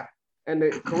the air. And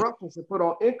the corruption shall put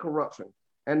on incorruption,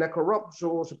 and the corruption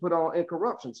shall put on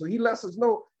incorruption. So he lets us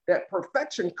know that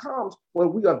perfection comes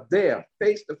when we are there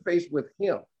face to face with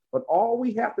him. But all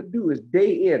we have to do is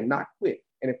day in, not quit.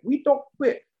 And if we don't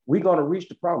quit, we're going to reach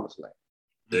the promised land.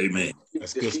 Amen.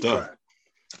 That's good stuff.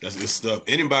 That's good stuff.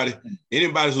 Anybody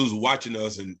who's watching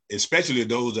us, and especially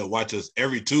those that watch us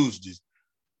every Tuesday,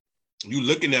 you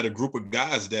looking at a group of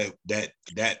guys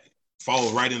that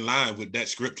fall right in line with that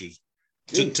scriptures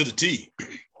to the T.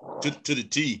 To the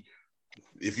T.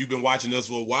 If you've been watching us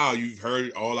for a while, you've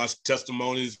heard all our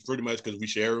testimonies pretty much, because we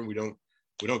share them. We don't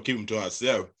keep them to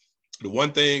ourselves. The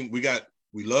one thing we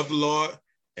love the Lord,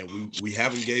 and we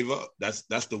haven't gave up.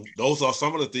 Those are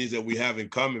some of the things that we have in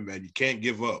common, man. You can't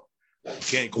give up. You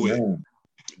can't quit. Amen.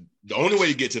 The only way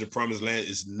to get to the promised land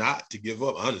is not to give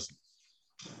up, honestly.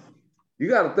 You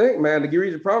got to think, man, to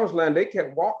reach the promised land, they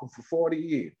kept walking for 40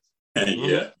 years.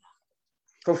 Yeah.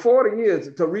 For 40 years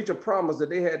to reach a promise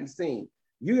that they hadn't seen.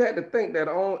 You had to think that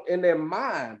in their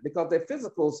mind, because their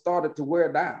physical started to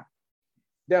wear down.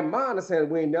 Their mind is saying,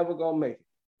 we ain't never going to make it.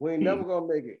 We ain't never going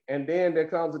to make it. And then there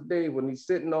comes a day when he's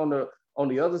sitting on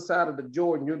the other side of the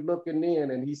Jordan, you're looking in,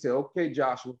 and he said, okay,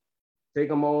 Joshua, take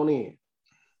them on in.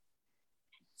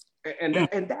 And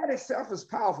that itself is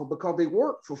powerful, because they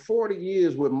worked for 40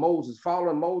 years with Moses,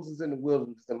 following Moses in the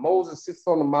wilderness. And Moses sits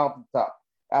on the mountaintop.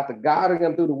 After guiding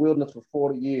him through the wilderness for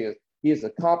 40 years, he has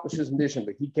accomplished his mission,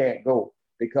 but he can't go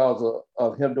because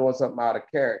of him doing something out of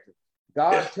character.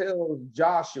 God tells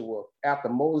Joshua after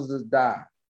Moses died,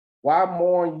 why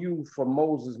mourn you for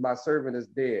Moses, my servant is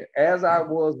dead? As I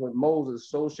was with Moses,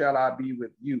 so shall I be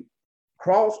with you.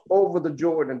 cross over the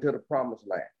Jordan to the promised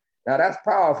land. Now that's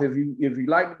powerful. If you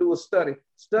like to do a study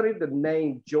the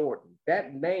name Jordan.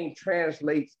 That name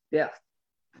translates death.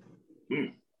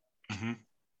 Mm-hmm.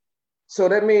 So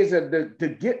that means that to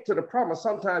get to the promise,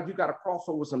 sometimes you got to cross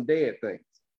over some dead things.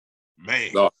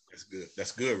 Man, that's good.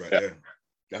 That's good right there.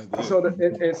 That's good. So the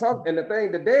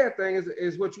dead thing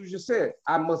is what you just said.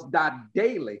 I must die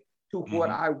daily to what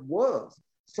I was,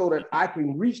 so that I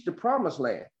can reach the promised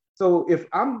land. So if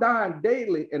I'm dying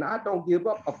daily and I don't give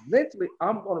up, eventually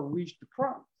I'm going to reach the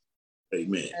promise.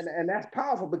 Amen. And that's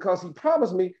powerful, because he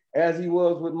promised me, as he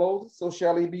was with Moses, so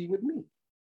shall he be with me.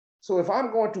 So if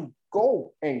I'm going to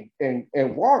go and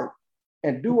work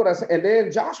and do what I say, and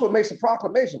then Joshua makes a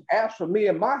proclamation, ask for me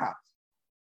and my house.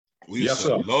 Yes,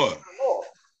 sir. Lord.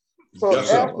 So as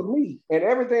for me and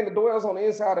everything that dwells on the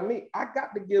inside of me, I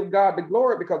got to give God the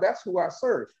glory, because that's who I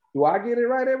serve. Do I get it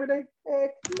right every day?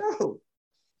 Heck no.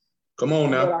 Come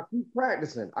on now. But I keep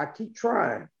practicing. I keep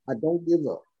trying. I don't give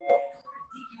up.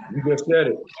 You just said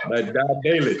it. Like die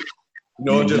daily. You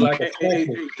know, just like hey,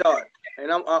 Todd,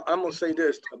 and I'm gonna say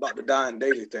this about the dying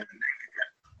daily thing.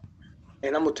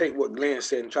 And I'm gonna take what Glenn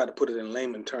said and try to put it in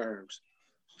layman terms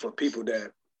for people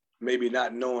that maybe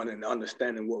not knowing and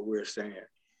understanding what we're saying.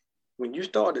 When you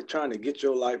started trying to get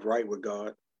your life right with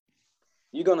God,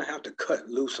 you're gonna have to cut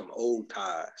loose some old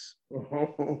ties.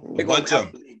 They're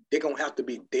gonna have to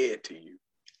be dead to you.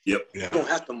 Yep. You're gonna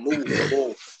have to move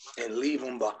forward and leave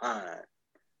them behind.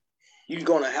 You're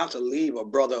gonna have to leave a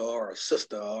brother or a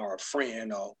sister or a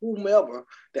friend or whomever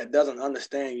that doesn't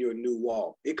understand your new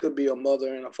walk. It could be a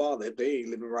mother and a father if they ain't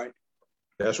living right.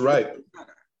 That's right.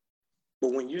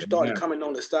 But when you start coming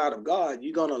on the side of God,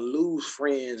 you're gonna lose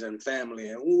friends and family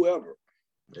and whoever.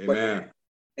 Amen.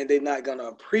 And they're not gonna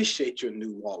appreciate your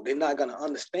new walk. They're not gonna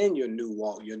understand your new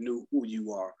walk, your new who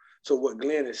you are. So what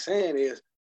Glenn is saying is,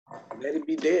 let it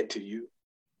be dead to you.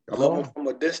 Love them from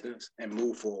a distance and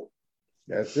move forward.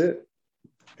 That's it.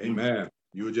 Amen.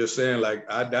 You were just saying, like,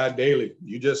 I die daily.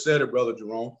 You just said it, Brother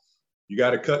Jerome. You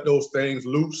got to cut those things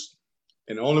loose.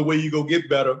 And the only way you go get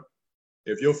better,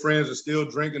 if your friends are still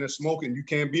drinking and smoking, you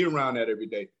can't be around that every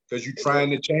day, because you're trying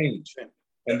to change.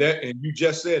 And you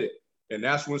just said it. And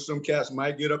that's when some cats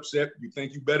might get upset. You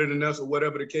think you're better than us or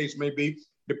whatever the case may be.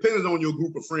 Depends on your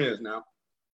group of friends now.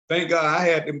 Thank God I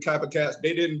had them type of cats.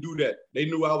 They didn't do that. They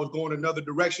knew I was going another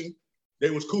direction. They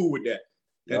was cool with that.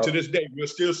 And to this day, we'll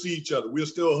still see each other. We'll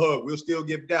still hug. We'll still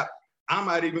give dap. I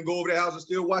might even go over the house and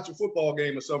still watch a football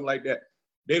game or something like that.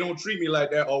 They don't treat me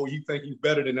like that. Oh, you think he's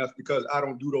better than us because I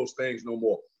don't do those things no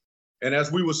more. And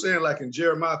as we were saying, like in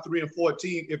Jeremiah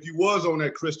 3:14, if you was on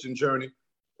that Christian journey,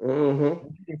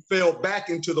 you fell back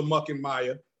into the muck and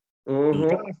mire,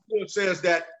 God still says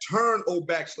that, turn, O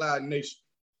backsliding nation.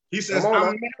 He says,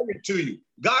 I'm married to you.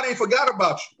 God ain't forgot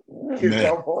about you. You may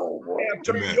have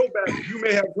turned your back. You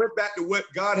may have went back to what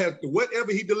God has,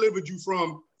 whatever he delivered you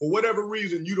from, for whatever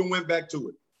reason, you don't went back to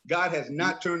it. God has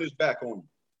not turned his back on you.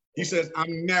 He says,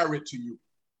 I'm married to you.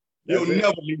 He'll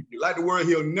never leave you. Like the word,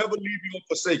 he'll never leave you or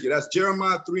forsake you. That's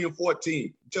Jeremiah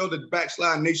 3:14. Tell the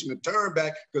backsliding nation to turn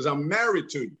back, because I'm married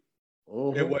to you.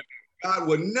 And God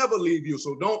will never leave you.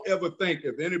 So don't ever think,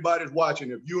 if anybody's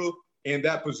watching, if you're in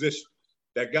that position,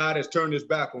 that God has turned his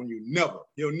back on you. Never.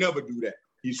 He'll never do that.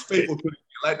 He's faithful to you.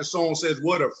 Like the song says,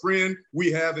 what a friend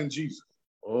we have in Jesus.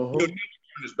 He'll never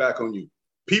turn his back on you.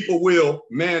 People will,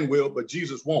 man will, but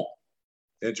Jesus won't.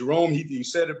 And Jerome, he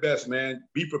said it best, man.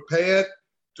 Be prepared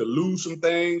to lose some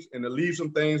things and to leave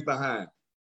some things behind,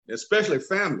 especially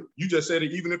family. You just said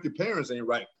it, even if your parents ain't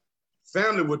right,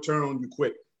 family will turn on you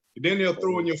quick. And then they'll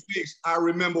throw in your face, I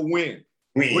remember when,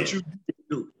 what you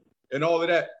do, and all of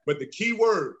that. But the key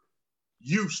word,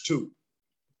 used to.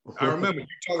 I remember you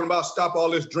talking about stop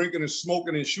all this drinking and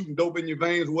smoking and shooting dope in your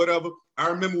veins, whatever. I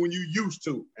remember when you used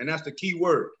to, and that's the key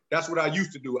word. That's what I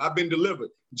used to do. I've been delivered.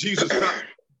 Jesus dropped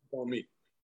on me.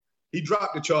 He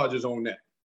dropped the charges on that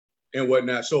and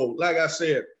whatnot. So, like I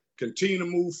said, continue to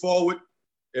move forward.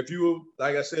 If you,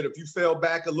 like I said, if you fell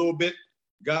back a little bit,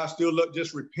 God still look,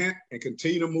 just repent and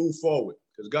continue to move forward,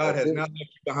 because God has not left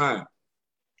you behind.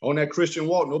 On that Christian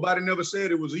walk, nobody never said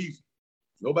it was easy.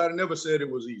 Nobody never said it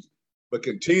was easy. But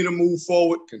continue to move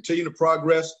forward, continue to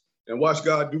progress, and watch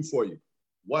God do for you.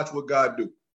 Watch what God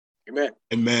do. Amen.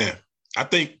 Amen. I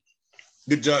think,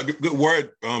 good job, good word,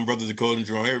 Brother Dakota and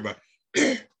Jerome, everybody.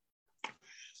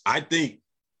 I think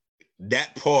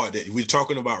that part that we're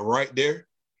talking about right there,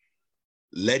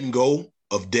 letting go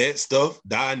of dead stuff,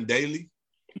 dying daily,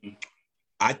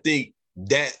 I think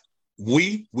that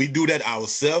we do that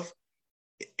ourselves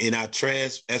in our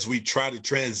as we try to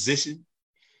transition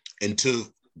into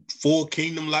full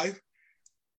kingdom life.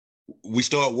 We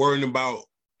start worrying about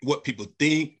what people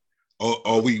think,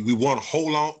 or we want to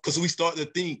hold on, because we start to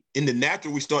think in the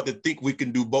natural, we start to think we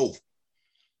can do both.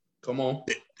 Come on.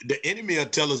 The enemy will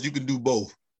tell us you can do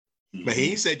both. But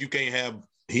he ain't said you can't have,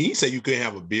 he ain't said you couldn't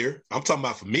have a beer. I'm talking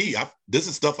about for me, this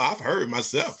is stuff I've heard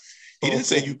myself. He didn't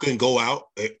say you couldn't go out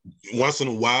once in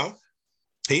a while.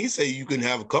 He didn't say you couldn't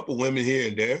have a couple women here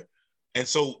and there. And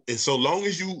so long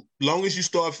as you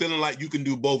start feeling like you can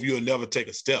do both, you'll never take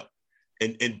a step.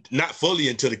 And not fully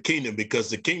into the kingdom, because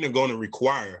the kingdom going to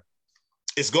require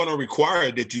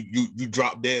that you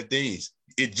drop dead things.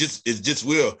 It just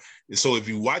will. And so if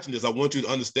you're watching this, I want you to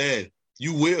understand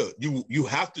you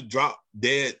have to drop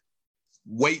dead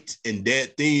weight and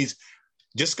dead things.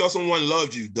 Just because someone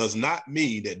loves you does not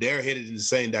mean that they're headed in the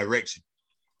same direction.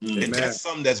 Amen. And that's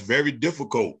something that's very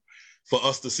difficult for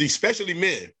us to see, especially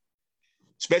men.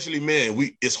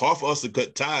 It's hard for us to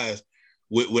cut ties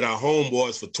with our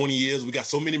homeboys for 20 years. We got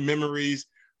so many memories.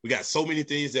 We got so many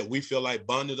things that we feel like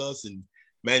bonded us. And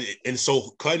man, and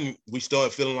so cutting, we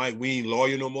started feeling like we ain't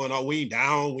loyal no more. No, we ain't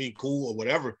down, we ain't cool or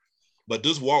whatever. But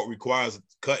this walk requires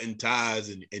cutting ties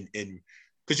and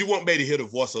because you won't be able to hear the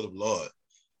voice of the Lord.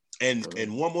 And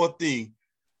one more thing,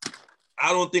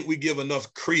 I don't think we give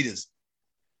enough credence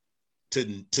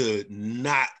to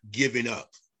not giving up.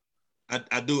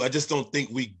 I just don't think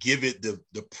we give it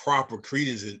the proper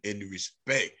credence and the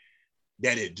respect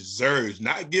that it deserves.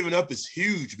 Not giving up is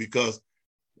huge, because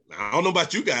I don't know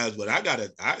about you guys, but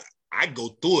I go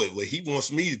through it where he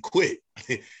wants me to quit.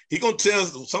 He gonna tell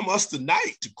some of us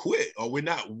tonight to quit, or we're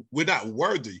not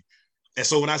worthy. And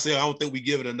so when I say I don't think we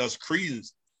give it enough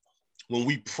credence, when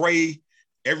we pray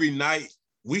every night,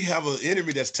 we have an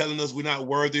enemy that's telling us we're not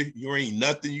worthy. You ain't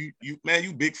nothing.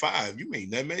 You big five. You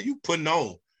ain't nothing, man. You putting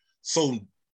on. So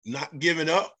not giving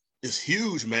up is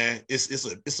huge, man.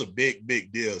 It's a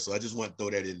big deal. So I just want to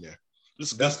throw that in there.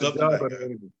 That's the job of the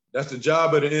enemy. That's the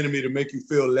job of the enemy, to make you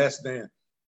feel less than,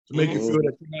 to make you feel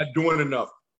that you're not doing enough,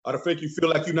 or to make you feel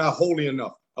like you're not holy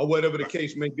enough, or whatever the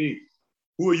case may be.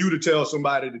 Who are you to tell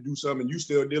somebody to do something and you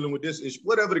still dealing with this issue?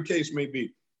 Whatever the case may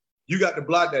be, you got to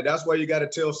block that. That's why you got to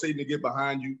tell Satan to get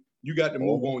behind you. You got to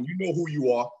move on. You know who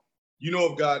you are. You know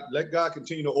of God. Let God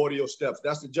continue to order your steps.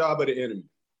 That's the job of the enemy,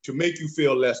 to make you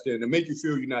feel less than, to make you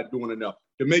feel you're not doing enough,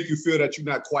 to make you feel that you're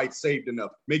not quite saved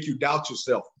enough, make you doubt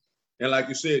yourself. And like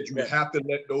you said, you have to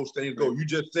let those things go. You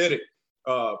just said it,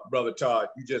 Brother Todd.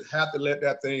 You just have to let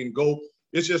that thing go.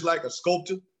 It's just like a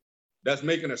sculptor that's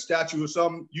making a statue or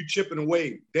something. You chipping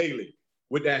away daily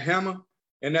with that hammer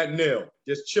and that nail,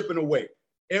 just chipping away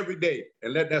every day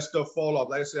and let that stuff fall off.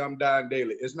 Like I said, I'm dying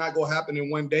daily. It's not going to happen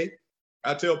in one day.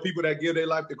 I tell people that give their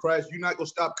life to Christ, you're not going to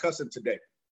stop cussing today.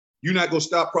 You're not going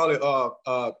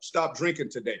to stop drinking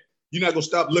today. You're not going to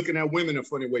stop looking at women in a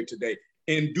funny way today.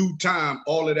 In due time,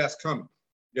 all of that's coming.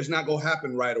 It's not going to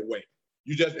happen right away.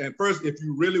 And first, if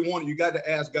you really want it, you got to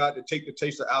ask God to take the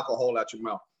taste of alcohol out your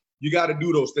mouth. You got to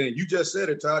do those things. You just said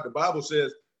it, Todd. The Bible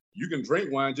says you can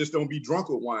drink wine, just don't be drunk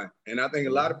with wine. And I think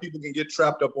a lot of people can get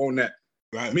trapped up on that.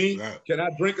 Right. Can I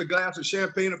drink a glass of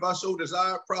champagne if I so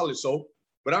desire? Probably so.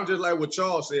 But I'm just like what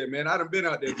Charles said, man. I done been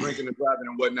out there drinking and driving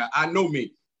and whatnot. I know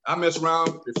me. I mess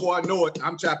around. Before I know it,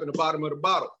 I'm tapping the bottom of the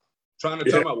bottle, trying to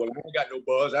tell my, well, I ain't got no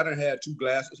buzz. I done had 2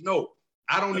 glasses. No,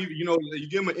 I don't even, you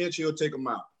give him an inch, he'll take them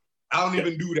out. I don't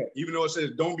even do that. Even though it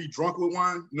says don't be drunk with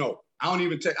wine. No, I don't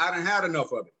even take, I done had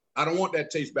enough of it. I don't want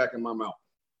that taste back in my mouth.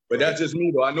 But that's just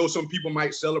me, though. I know some people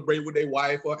might celebrate with their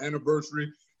wife or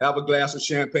anniversary, have a glass of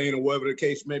champagne or whatever the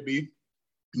case may be.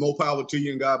 More power to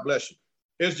you and God bless you.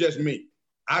 It's just me.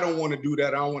 I don't want to do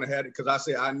that. I don't want to have it because I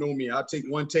say, I know me. I'll take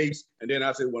one taste and then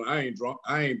I say, well, I ain't drunk.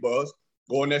 I ain't buzzed.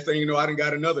 Going next thing you know, I done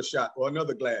got another shot or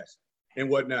another glass and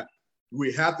whatnot.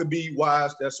 We have to be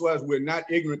wise. That's why we're not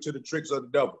ignorant to the tricks of the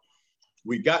devil.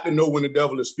 We got to know when the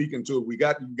devil is speaking to it. You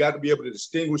got to be able to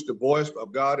distinguish the voice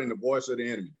of God and the voice of the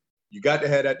enemy. You got to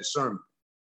have that discernment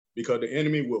because the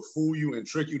enemy will fool you and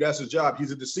trick you. That's his job.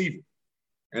 He's a deceiver.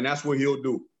 And that's what he'll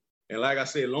do. And like I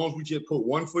said, as long as we just put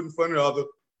one foot in front of the other,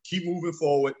 keep moving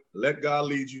forward, let God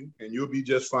lead you, and you'll be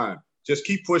just fine. Just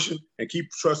keep pushing and keep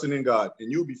trusting in God,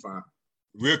 and you'll be fine.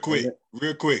 Real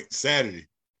quick, Saturday,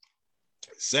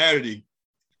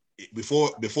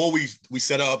 before we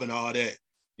set up and all that,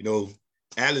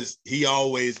 Alice, he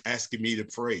always asking me to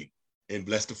pray and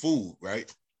bless the food,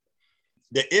 right?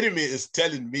 The enemy is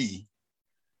telling me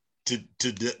to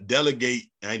delegate,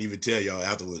 I didn't even tell y'all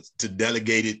afterwards, to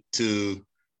delegate it to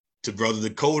Brother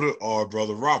Dakota or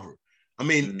Brother Robert. I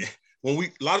mean, a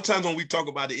lot of times when we talk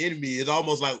about the enemy, it's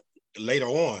almost like later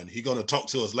on, he's going to talk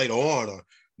to us later on. Or,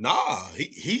 nah,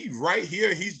 he right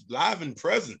here, he's live and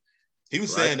present. He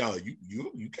was saying,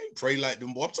 you can't pray like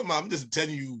them. I'm just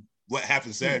telling you what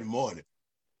happened Saturday morning.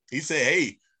 He said,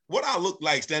 hey, what I look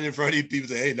like standing in front of these people,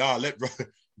 say, hey, nah, let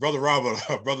Brother Robert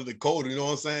or Brother Dakota, you know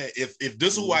what I'm saying? If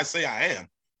this is who I say I am,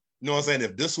 you know what I'm saying?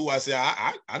 If this is who I say,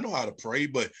 I know how to pray,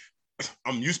 but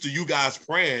I'm used to you guys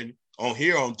praying on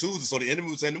here on Tuesday. So the enemy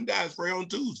was saying, them guys pray on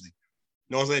Tuesday.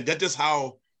 You know what I'm saying? That's just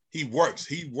how he works.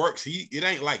 It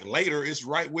ain't like later. It's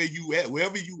right where you at.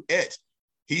 Wherever you at,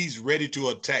 he's ready to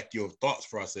attack your thoughts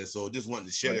process. So just wanted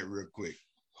to share that real quick.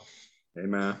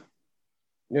 Amen.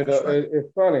 You know,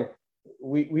 it's funny.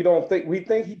 We don't think, we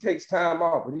think he takes time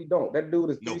off, but he don't. That dude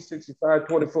is 365,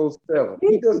 24/7.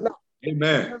 He does not.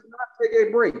 Amen. He does not take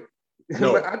a break.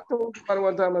 No. I told somebody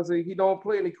one time, I said, he don't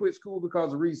play and he quit school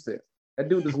because of recess. That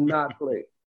dude does not play.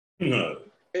 No.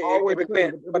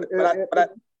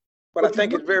 But I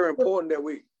think it's very important that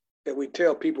we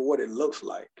tell people what it looks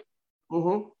like.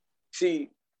 Mm-hmm.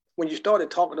 See, when you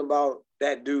started talking about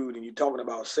that dude and you're talking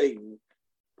about Satan,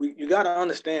 you got to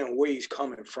understand where he's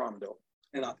coming from, though.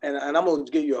 And I'm going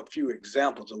to give you a few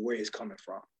examples of where he's coming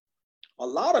from. A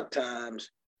lot of times,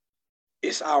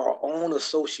 it's our own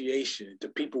association to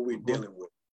people we're dealing with.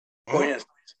 For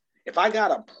instance, if I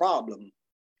got a problem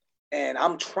and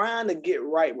I'm trying to get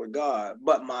right with God,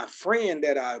 but my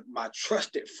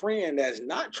trusted friend that's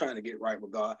not trying to get right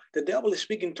with God, the devil is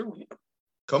speaking through him.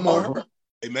 Come on.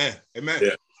 Amen. Amen.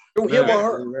 Yeah. Through him or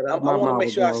her. I want to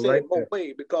make sure I say it both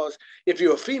ways, because if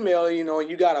you're a female, you know, and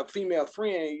you got a female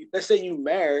friend, let's say you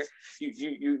married,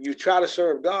 you try to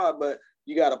serve God, but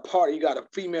you got a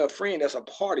female friend that's a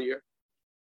partier,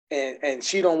 and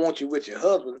she don't want you with your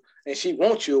husband, and she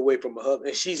wants you away from her husband,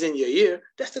 and she's in your ear.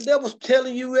 That's the devil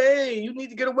telling you, hey, you need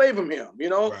to get away from him. You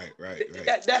know, right.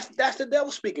 That's the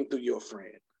devil speaking through your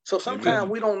friend. So sometimes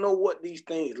we don't know what these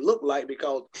things look like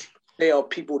because they are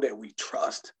people that we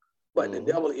trust. But the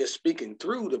devil is speaking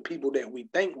through the people that we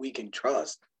think we can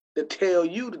trust to tell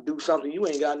you to do something you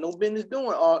ain't got no business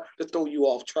doing, or to throw you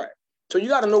off track. So you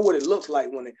got to know what it looks like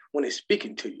when it's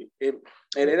speaking to you.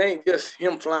 And it ain't just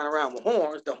him flying around with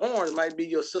horns. The horns might be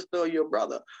your sister or your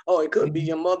brother. Or it could be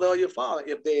your mother or your father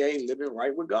if they ain't living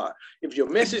right with God. If your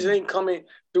message ain't coming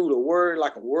through the word,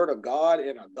 like a word of God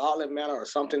in a godly manner, or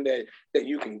something that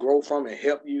you can grow from and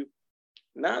help you,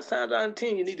 9 times out of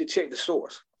 10, you need to check the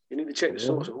source. You need to check the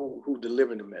source of who's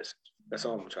delivering the message. That's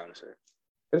all I'm trying to say.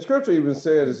 The scripture even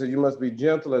says that you must be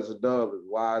gentle as a dove, as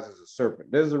wise as a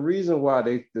serpent. There's a reason why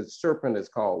the serpent is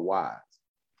called wise.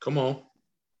 Come on.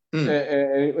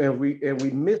 And we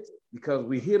miss it because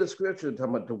we hear the scripture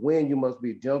talking about to win, you must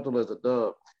be gentle as a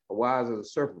dove, and wise as a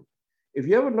serpent. If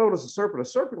you ever notice a serpent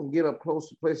can get up close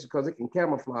to places because it can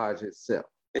camouflage itself.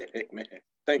 Man,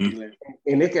 thank you, Lynn.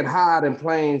 And it can hide in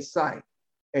plain sight,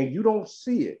 and you don't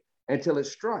see it until it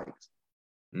strikes.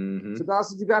 Mm-hmm. So God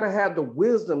says you got to have the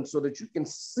wisdom so that you can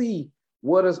see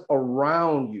what is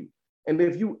around you. And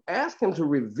if you ask him to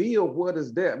reveal what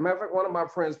is there, matter of fact, one of my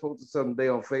friends posted something today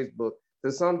on Facebook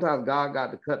that sometimes God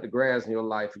got to cut the grass in your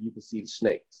life and you can see the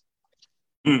snakes.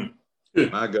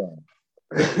 My God.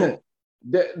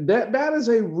 That is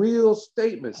a real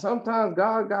statement. Sometimes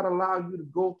God got to allow you to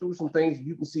go through some things.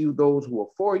 You can see those who are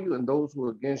for you and those who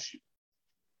are against you.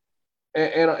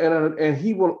 And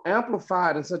he will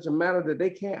amplify it in such a manner that they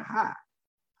can't hide.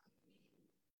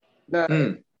 Now,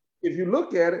 if you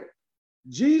look at it,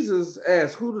 Jesus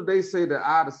asked, who do they say that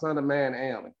I, the Son of Man,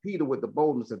 am? And Peter with the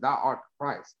boldness said, thou art the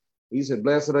Christ. He said,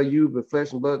 blessed are you, but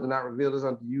flesh and blood did not reveal this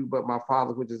unto you, but my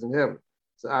Father which is in heaven.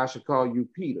 So I shall call you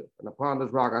Peter, and upon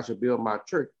this rock I shall build my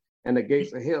church, and the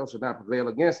gates of hell shall not prevail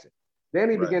against it. Then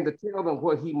he began to tell them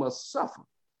what he must suffer.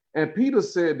 And Peter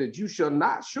said that you shall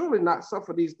surely not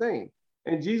suffer these things.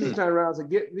 And Jesus turned around and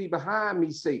said, get thee behind me,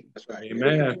 Satan. That's right.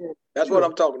 Amen. That's what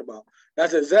I'm talking about.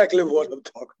 That's exactly what I'm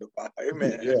talking about.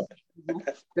 Amen. Yeah.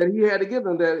 That he had to give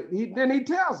them that. Then he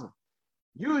tells them,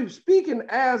 you're speaking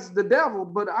as the devil,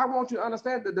 but I want you to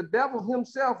understand that the devil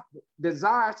himself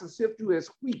desires to sift you as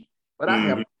wheat. But I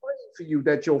have prayed for you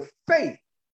that your faith,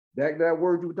 that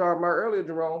word you were talking about earlier,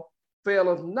 Jerome,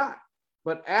 faileth not.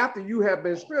 But after you have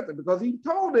been strengthened, because he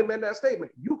told them in that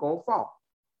statement, you're going to fall.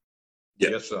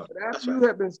 Yes, sir. But after you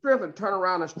have been strengthened, turn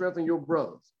around and strengthen your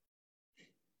brothers.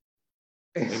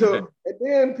 And so, and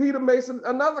then Peter makes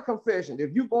another confession.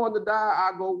 If you're going to die,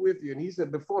 I'll go with you. And he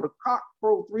said, before the cock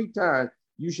crow 3 times,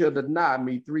 you shall deny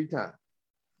me 3 times.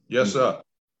 Yes, sir.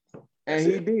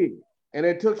 And he did. And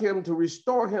it took him to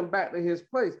restore him back to his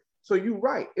place. So you're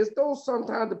right. It's those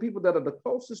sometimes the people that are the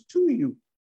closest to you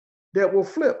that will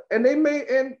flip. And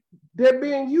they're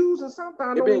being used, and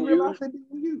sometimes they don't realize they're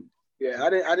being used. Yeah, I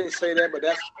didn't say that, but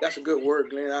that's a good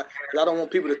word, Glenn. I don't want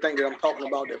people to think that I'm talking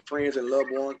about their friends and loved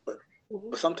ones, but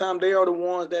sometimes they are the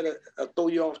ones that throw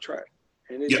you off track.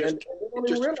 And it's just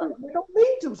they don't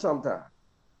mean to sometimes.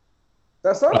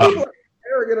 Now, some people are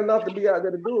arrogant enough to be out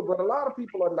there to do it, but a lot of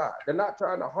people are not. They're not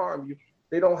trying to harm you.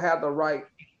 They don't have the right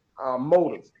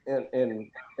motives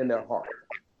in their heart.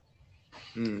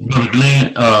 Brother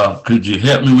Glenn, could you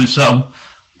help me with something?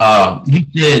 You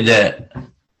said that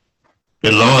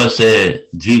the Lord said,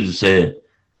 Jesus said,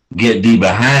 "Get thee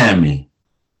behind me."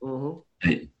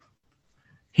 Mm-hmm.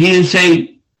 He didn't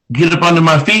say, "Get up under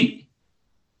my feet."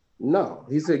 No,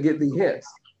 he said, "Get thee hence.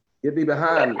 Get thee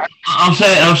behind me." I'm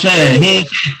saying, he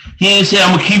didn't say,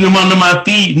 "I'm gonna keep him under my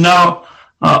feet." No,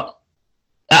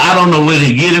 I don't know where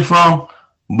they get it from,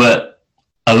 but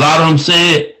a lot of them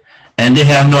say it, and they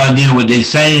have no idea what they're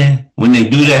saying when they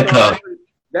do that. Cause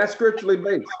that's scripturally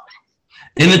based.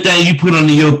 Anything you put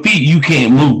under your feet, you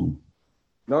can't move.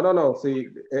 No. See,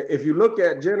 if you look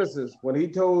at Genesis, when he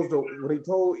told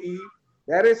Eve,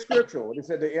 that is scriptural. When he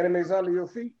said the enemy is under your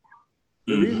feet.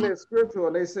 The reason it's scriptural,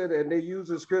 and they said, and they use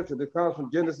the scripture that comes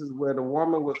from Genesis where the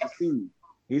woman was the seed.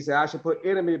 He said, "I should put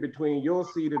enemy between your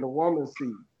seed and the woman's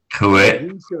seed. Correct.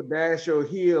 He shall dash your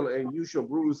heel and you shall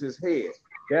bruise his head."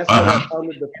 That's where that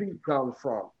under the feet comes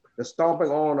from. The stomping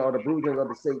on or the bruising of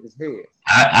the Satan's head.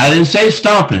 I didn't say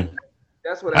stomping.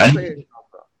 That's what I'm saying.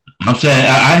 I'm saying,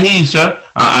 I hear you, sir.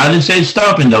 I didn't say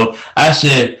stomping, though. I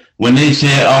said, when they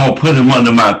said, "I'm going to put him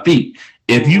under my feet,"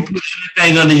 if you put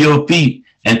anything under your feet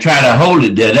and try to hold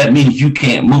it there, that means you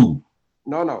can't move.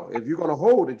 No. If you're going to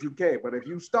hold it, you can't. But if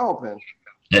you stomping,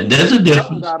 there's a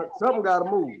difference. Something got to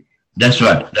move. That's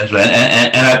right.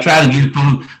 And I try to get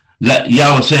through, like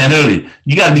y'all was saying earlier,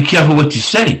 you got to be careful what you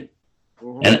say.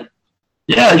 Mm-hmm. And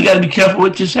yeah, you got to be careful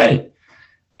what you say.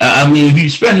 I mean,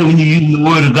 especially when you use the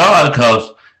word of God,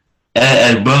 because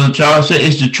as Brother Charles said,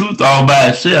 it's the truth all by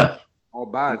itself. All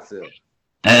by itself.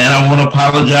 And I want to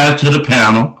apologize to the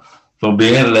panel for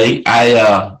being late.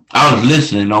 I was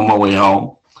listening on my way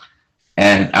home,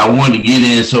 and I wanted to get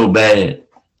in so bad,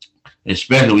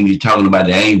 especially when you're talking about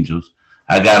the angels.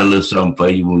 I got a little something for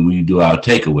you when we do our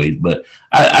takeaways, but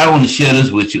I want to share this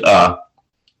with you. I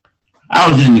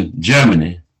was in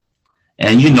Germany,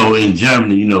 and in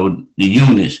Germany, the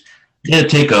units, they'll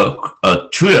take a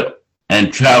trip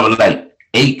and travel like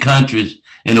 8 countries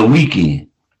in a weekend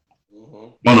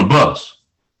on a bus,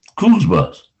 cruise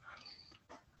bus.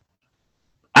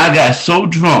 I got so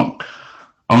drunk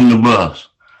on the bus,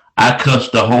 I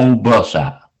cussed the whole bus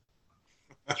out.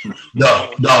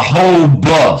 The whole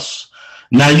bus.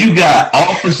 Now you got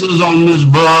officers on this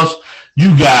bus,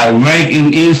 you got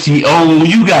ranking NCO,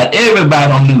 you got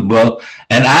everybody on this bus,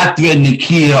 and I threatened to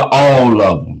kill all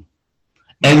of them.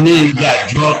 And then you got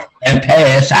drunk and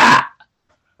passed out.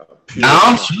 Now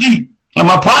I'm asleep, and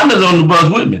my partner's on the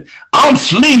bus with me. I'm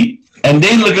asleep, and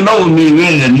they looking over me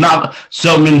ready to knock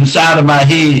something inside of my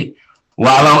head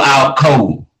while I'm out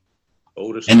cold.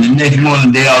 And the next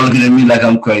morning, they all looking at me like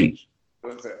I'm crazy.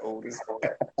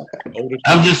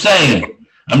 I'm just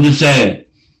saying.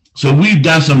 So we've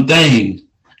done some things,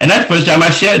 and that's the first time I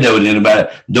shared that with anybody,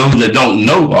 those that don't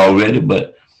know already,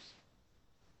 but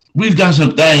we've done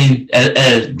some things,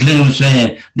 as Glenn was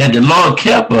saying, that the Lord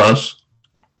kept us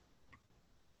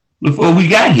before we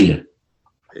got here.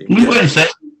 We weren't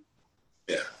saved,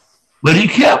 but he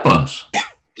kept us.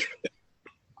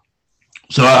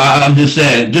 So I'm just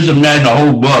saying, just imagine a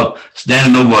whole bus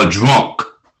standing over a drunk,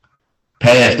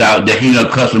 passed out, that he done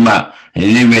cuss him out, and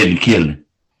they ready to kill him.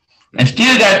 And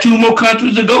still got 2 more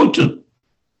countries to go to.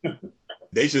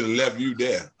 They should have left you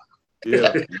there.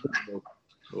 Yeah.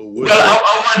 Well,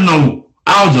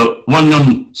 I was one of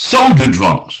them soldier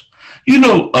drunks.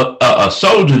 A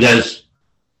soldier that's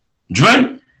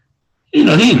drunk, he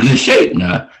in good shape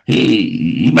now.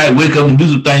 He might wake up and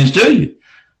do some things to you.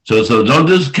 So don't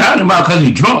just count him out because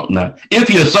he's drunk now. If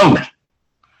you're a soldier.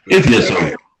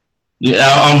 Yeah,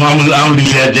 I'm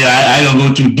leave that there. I ain't gonna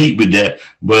go too deep with that.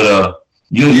 But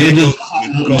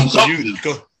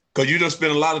because you just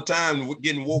spend a lot of time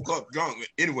getting woke up drunk.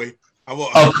 Anyway,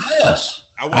 of course.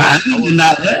 I didn't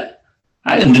deny that.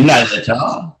 I didn't deny that at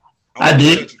all. I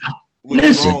did.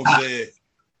 Listen.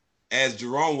 As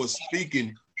Jerome was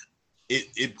speaking,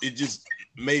 it just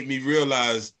made me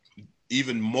realize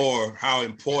even more how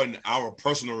important our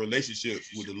personal relationship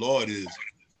with the Lord is.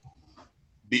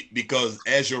 Because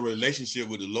as your relationship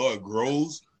with the Lord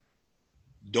grows,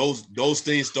 those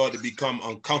things start to become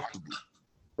uncomfortable.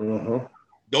 Mm-hmm.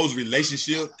 Those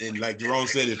relationships, and like Jerome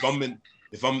said, if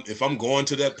I'm going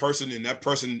to that person and that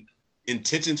person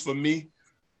intentions for me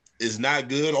is not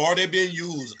good, or they're being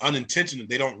used unintentionally,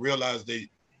 they don't realize they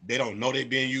don't know they're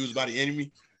being used by the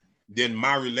enemy, then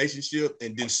my relationship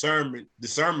and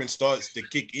discernment starts to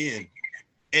kick in,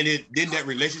 and then that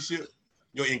relationship,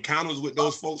 your encounters with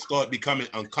those folks start becoming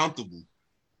uncomfortable,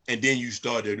 and then you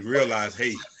start to realize,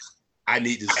 hey, I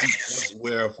need to seek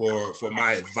elsewhere for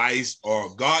my advice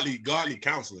or godly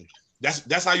counseling.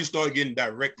 That's how you start getting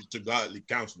directed to godly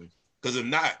counseling. Because if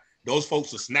not, those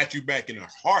folks will snatch you back in a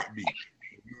heartbeat.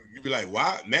 You'll be like,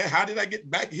 wow, man, how did I get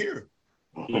back here?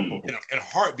 In a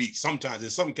heartbeat sometimes, in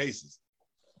some cases.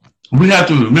 We have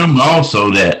to remember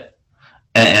also that,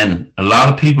 and a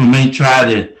lot of people may try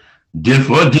to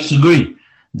differ or disagree.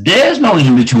 There's no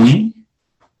in between.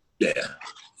 Yeah.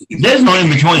 There's no in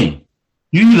between.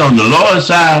 You're either on the Lord's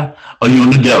side or you're on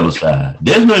the devil's side.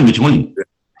 There's no in between.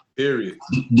 Period.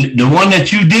 The one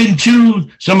that you didn't choose,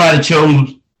 somebody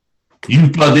chose you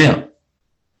for them.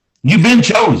 You've been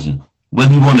chosen,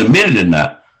 whether you want to admit it or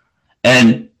not.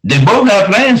 And they both have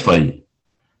plans for you.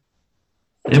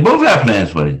 They both have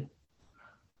plans for you.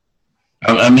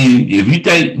 I mean, if you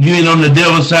think you ain't on the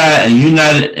devil's side and you're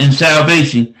not in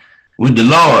salvation with the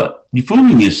Lord, you're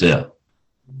fooling yourself.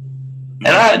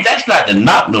 And that's not to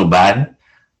knock nobody.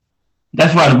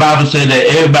 That's why the Bible says that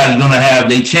everybody's going to have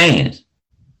their chance.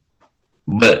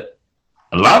 But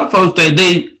a lot of folks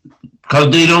think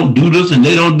because they don't do this and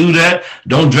they don't do that,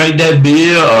 don't drink that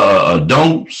beer or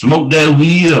don't smoke that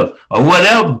weed or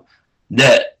whatever,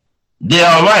 that they're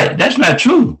all right. That's not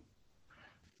true.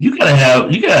 You gotta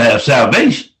have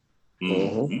salvation.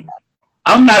 Mm-hmm.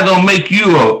 I'm not gonna make you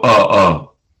a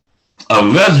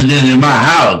resident in my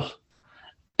house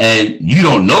and you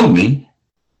don't know me.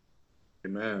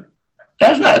 Amen.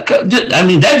 That's not. I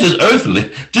mean, that's just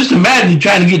earthly. Just imagine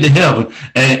trying to get to heaven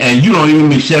and you don't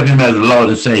even accept him as the Lord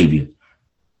and Savior.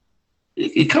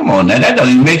 Come on now, that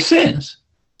doesn't even make sense.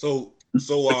 So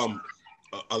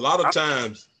a lot of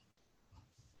times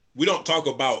we don't talk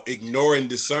about ignoring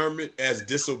discernment as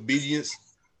disobedience.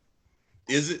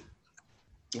 Is it?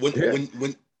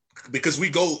 When because we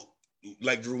go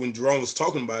like when Jerome was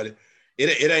talking about it,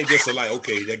 it ain't just like,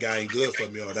 okay, that guy ain't good for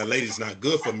me or that lady's not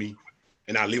good for me,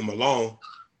 and I leave him alone.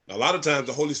 A lot of times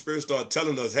the Holy Spirit starts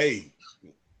telling us, hey,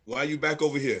 why are you back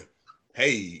over here?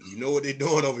 Hey, you know what they're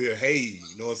doing over here? Hey,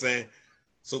 you know what I'm saying?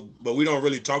 So, but we don't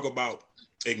really talk about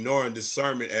ignoring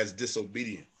discernment as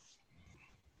disobedient.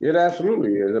 It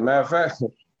absolutely is. As a matter of fact,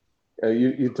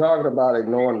 you're talking about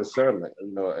ignoring discernment,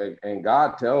 and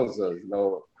God tells us,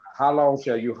 how long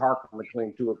shall you hearken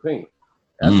between two opinions?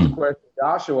 That's the question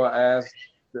Joshua asked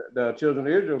the children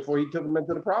of Israel before he took them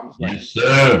into the promised land. Yes,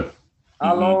 sir.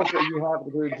 How long shall you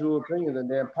hearken between two opinions? And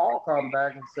then Paul come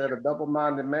back and said, a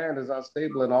double-minded man is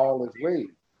unstable in all his ways.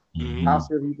 Mm-hmm. How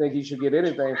should he think he should get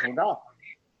anything from God?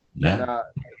 Yeah. Now,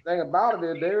 the thing about it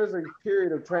is there is a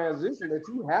period of transition that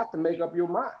you have to make up your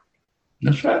mind.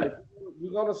 That's right.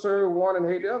 You're going to serve one and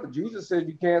hate the other. Jesus said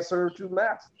you can't serve two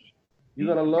masters. You're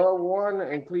going to love one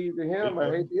and cleave to him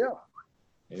and hate the other.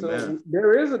 Amen. So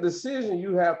there is a decision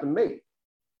you have to make.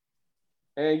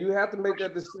 And you have to make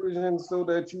that decision so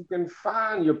that you can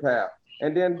find your path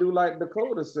and then do like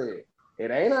Dakota said.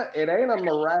 It ain't a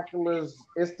miraculous,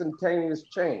 instantaneous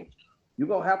change. You're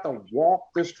going to have to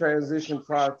walk this transition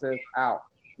process out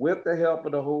with the help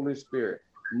of the Holy Spirit,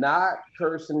 not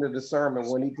cursing the discernment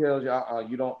when he tells you,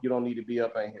 you don't need to be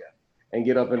up in here and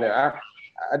get up in there.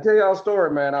 I tell y'all a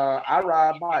story, man. I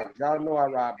ride bikes. Y'all know I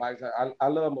ride bikes. I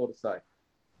love motorcycles.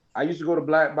 I used to go to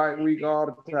Black Bike Week all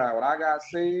the time. When I got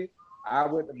saved, I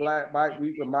went to Black Bike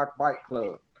Week with my bike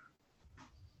club.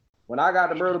 When I got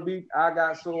to Myrtle Beach, I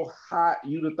got so hot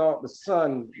you'd have thought the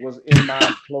sun was in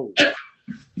my clothes.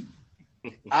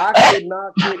 I could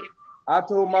not get. I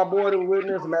told my boy to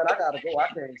witness, man, I gotta go. I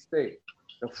can't stay.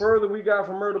 The further we got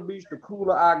from Myrtle Beach, the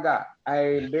cooler I got. I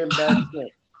ain't been back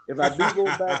since. If I do go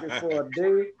back, it's for a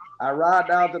day. I ride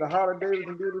down to the Holidays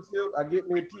and do the strip. I get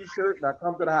me a t-shirt and I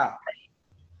come to the house.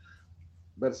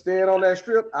 But staying on that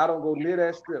strip, I don't go near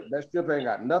that strip. That strip ain't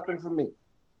got nothing for me.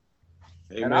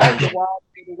 Amen. And I was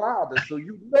the wildest,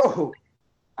 so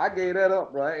I gave that up,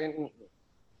 right?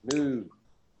 Dude.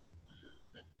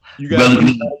 You got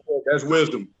that's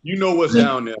wisdom. You know what's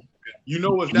down there. You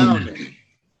know what's down there.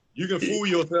 You can fool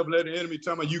yourself, let the enemy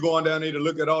tell me you going down there to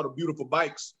look at all the beautiful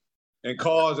bikes and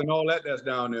cars and all that's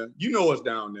down there. You know what's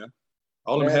down there.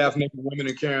 All them half-naked women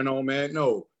and carrying on, man.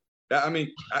 No.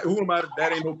 Who am I?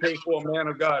 That ain't no place for a man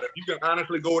of God. If you can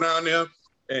honestly go down there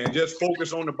and just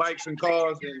focus on the bikes and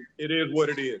cars, then it is what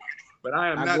it is. But I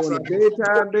am not trying to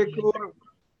daytime decor.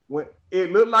 When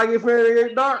it looked like it's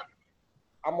very dark,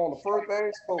 I'm on the first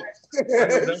thing spoke.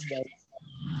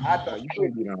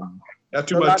 That's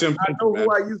too much temptation. I know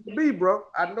who I used to be, bro.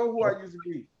 I know who I used to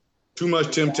be. Too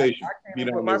much temptation. I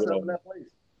can't put myself in that place.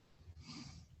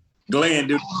 Glenn,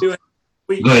 Go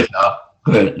ahead, y'all.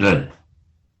 Go ahead.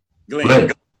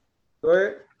 Glenn, go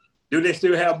ahead. Do they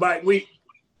still have bike week?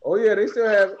 Oh yeah, they still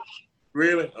have it.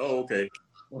 Really? Oh, okay.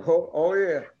 Oh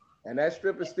yeah. And that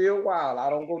strip is still wild. I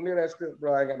don't go near that strip,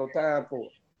 bro. I ain't got no time for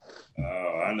it.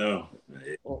 Oh, I know.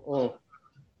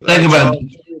 Think about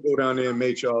We'll go down there and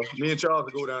make Charles. Me and Charles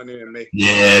will go down there and make.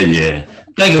 Yeah.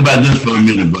 Think about this for a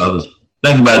minute, brothers.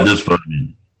 Think about this for a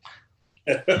minute.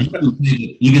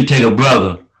 You can take a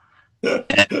brother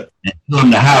and put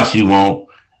him the house he want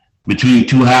between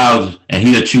two houses, and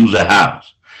he'll choose a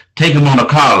house. Take him on a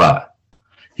car lot.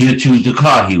 He'll choose the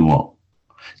car he want.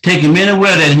 Take him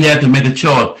anywhere that he has to make a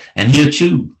choice, and he'll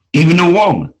choose, even a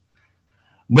woman.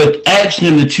 But ask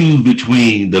him to choose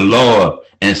between the Lord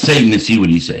and Satan and see what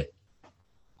he say.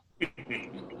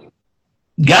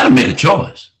 Got to make a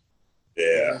choice.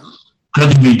 Yeah.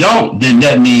 Because if you don't, then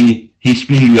that means he's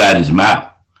spewing you out his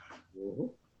mouth.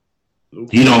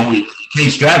 He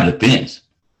can't straddle the fence.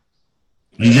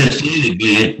 You just said it,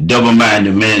 man.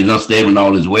 Double-minded man is unstable in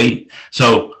all his ways.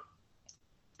 So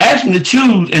ask him to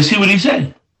choose and see what he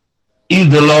says.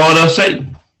 Either the Lord or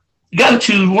Satan. You got to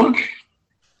choose one.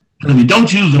 Because if you don't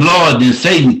choose the Lord, then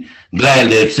Satan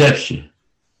gladly accepts you.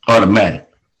 Automatic.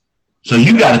 So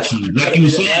you got to choose. Like you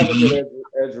said.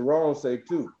 As Jerome say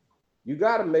too, you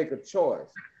got to make a choice.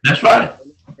 That's right.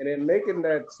 And in making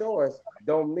that choice,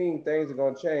 don't mean things are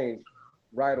going to change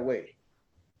right away.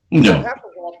 No. You have to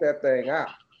walk that thing out.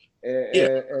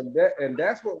 And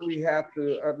that's what we have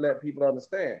to let people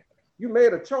understand. You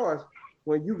made a choice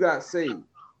when you got saved,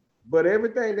 but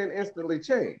everything didn't instantly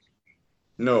change.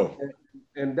 No.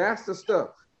 And that's the stuff.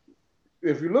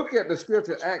 If you look at the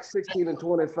scripture, Acts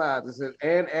 16:25, it says,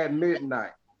 and at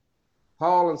midnight,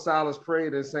 Paul and Silas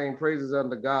prayed and sang praises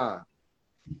unto God.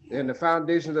 And the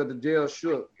foundations of the jail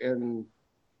shook, and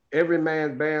every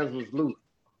man's bands was loose.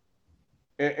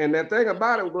 And that thing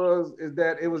about it is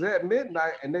that it was at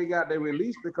midnight, and they got their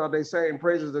release because they sang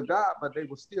praises to God, but they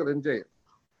were still in jail.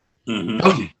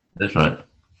 Mm-hmm. That's right.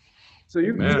 So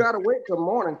you got to wait till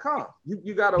morning come.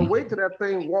 You got to wait till that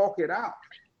thing walk it out.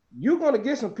 You're going to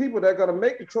get some people that are going to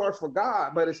make the choice for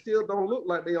God, but it still don't look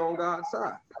like they're on God's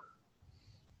side.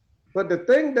 But the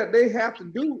thing that they have to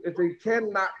do is they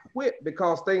cannot quit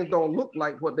because things don't look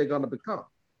like what they're going to become.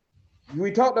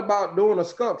 We talked about doing a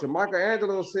sculpture.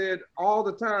 Michelangelo said all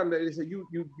the time that he said,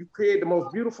 you create the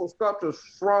most beautiful sculptures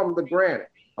from the granite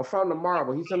or from the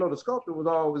marble. He said, no, the sculpture was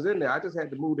always in there. I just had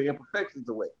to move the imperfections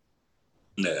away.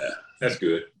 Yeah, that's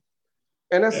good.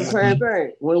 And that's the same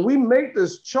thing. When we make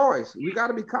this choice, we got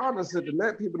to be cognizant to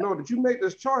let people know that you make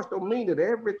this choice don't mean that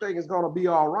everything is going to be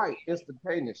all right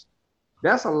instantaneously.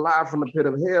 That's a lie from the pit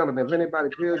of hell. And if anybody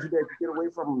tells you that, you get away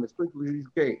from them as quickly as you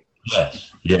can.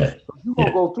 Yes, yeah. So you're going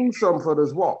to go through something for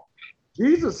this walk.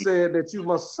 Jesus said that you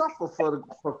must suffer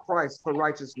for Christ, for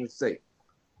righteousness' sake.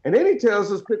 And then he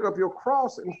tells us, pick up your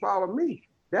cross and follow me.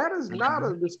 That is not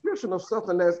a description of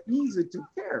something that's easy to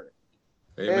carry.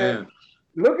 Amen. And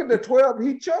look at the 12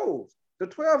 he chose. The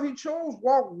 12 he chose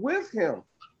walked with him,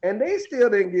 and they still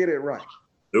didn't get it right.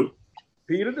 Nope.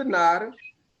 Peter denied him.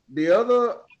 The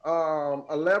other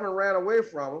 11 ran away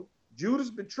from him. Judas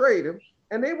betrayed him,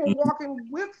 and they were walking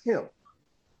with him.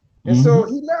 And so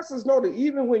he lets us know that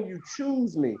even when you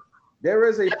choose me, there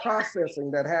is a processing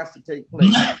that has to take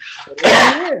place. But in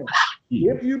the end,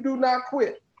 if you do not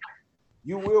quit,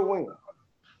 you will win.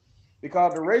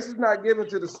 Because the race is not given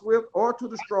to the swift or to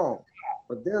the strong,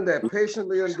 but them that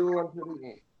patiently endure until the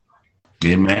end.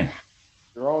 Amen.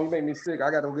 Jerome, you make me sick.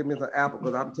 I got to go get me some apple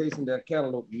because I'm tasting that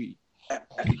cantaloupe meat.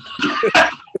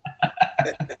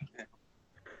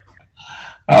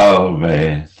 Oh,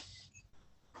 man.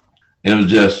 It was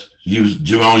just,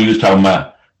 Jerome, you was talking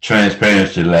about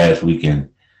transparency last weekend.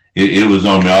 It was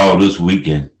on me all this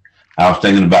weekend. I was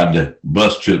thinking about the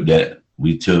bus trip that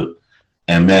we took.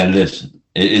 And man, listen,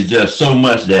 it's just so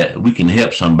much that we can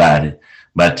help somebody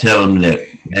by telling them that,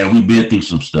 man, we've been through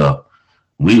some stuff.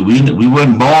 We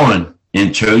weren't born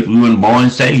in church. We weren't born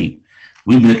saved.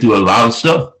 We've been through a lot of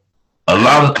stuff. A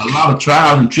lot of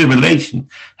trials and tribulation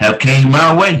have came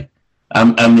my way.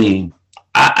 I mean,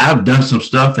 I've done some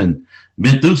stuff and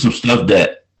been through some stuff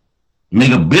that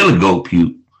make a billy goat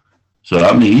puke. So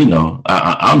I mean, you know,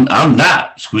 I'm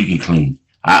not squeaky clean.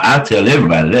 I tell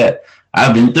everybody that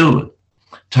I've been through it.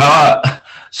 Todd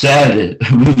Saturday,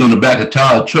 we was on the back of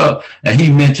Todd's truck, and he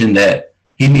mentioned that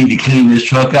he needed to clean this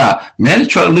truck out. Man, this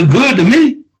truck looked good to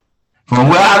me. From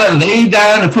where I done laid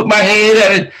down and put my head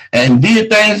at it and did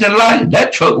things in life,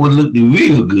 that truck would look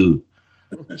real good.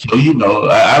 So, you know,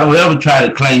 I don't ever try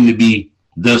to claim to be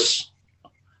this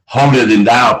holier than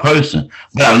thou person,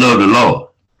 but I love the Lord.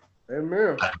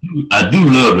 Amen. I do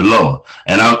love the Lord,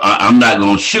 and I'm not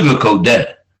going to sugarcoat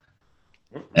that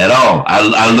at all.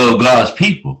 I love God's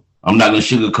people. I'm not going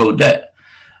to sugarcoat that.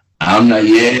 I'm not.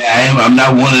 Yeah, I am. I'm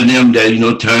not one of them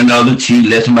that turn the other cheek,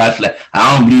 let somebody slap.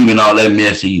 I don't believe in all that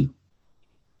mess either.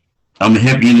 I'm gonna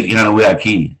help you in the kind of way I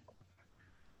can.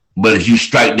 But if you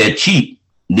strike that cheek,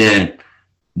 then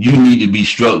you need to be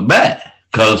struck back,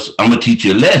 because I'm gonna teach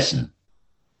you a lesson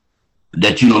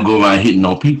that you don't go around hitting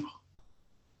on people.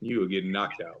 You will get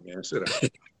knocked out, man. Sit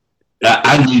down.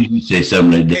 I need you to say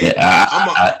something like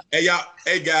that. Hey, y'all.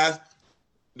 Hey, guys.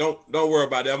 Don't worry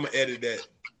about that. I'm gonna edit that.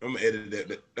 I'm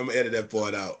gonna edit that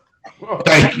part out.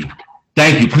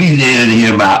 Thank you. Please edit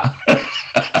him out.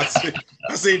 I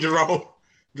seen Jerome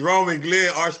and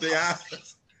Glenn arch their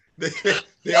eyes. They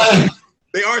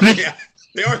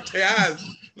arch their eyes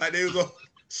like they was on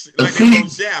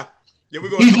shaft. Yeah, we're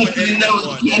gonna do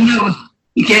it.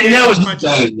 You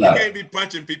can't be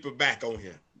punching people back on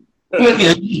here.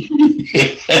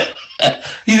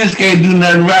 He just can't do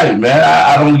nothing right, man.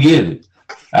 I don't get it.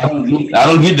 I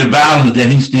don't get the violence that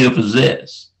he still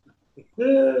possesses.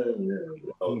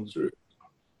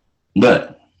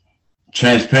 But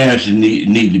transparency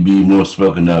need to be more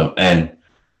spoken of, and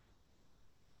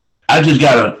I just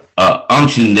got a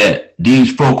unction that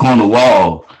these folk on the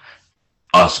wall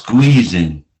are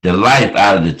squeezing the life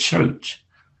out of the church,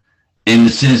 in the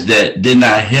sense that they're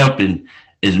not helping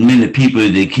as many people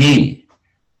as they can.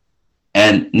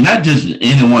 And not just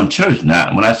any one church.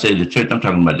 Now, when I say the church, I'm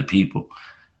talking about the people.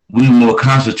 We more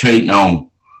concentrating on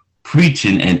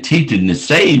preaching and teaching to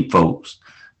save folks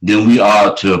than we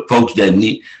are to folks that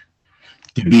need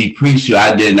to be preached to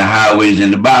out there in the highways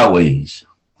and the byways.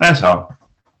 That's all.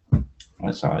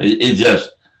 It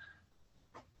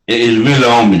is really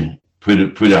on me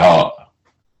pretty hard.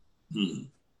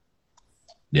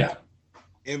 Yeah.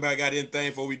 Anybody got anything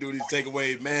before we do these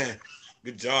takeaways? Man,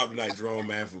 good job tonight, Jerome,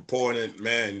 man, for pouring it.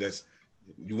 Man,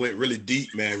 you went really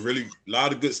deep, man. Really, a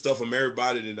lot of good stuff from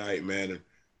everybody tonight, man. And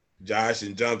Josh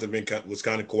and Jonathan was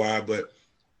kind of quiet, but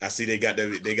I see they got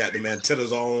the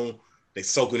antennas on. They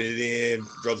soaking it in.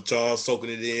 Brother Charles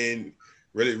soaking it in.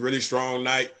 Really, really strong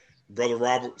night. Brother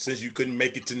Robert, since you couldn't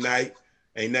make it tonight,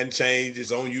 ain't nothing changed.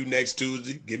 It's on you next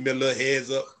Tuesday. Give me a little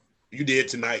heads up. You did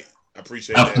tonight. I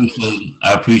appreciate that.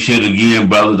 I appreciate it again,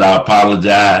 brothers. I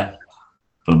apologize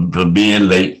for being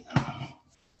late.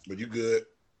 But you good.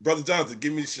 Brother Jonathan,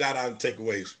 give me a shout out and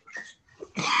takeaways.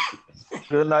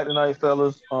 Good night tonight,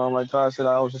 fellas. Like Todd said,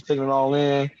 I was just taking it all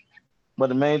in. But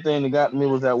the main thing that got me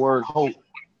was that word hope.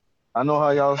 I know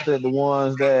how y'all said the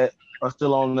ones that are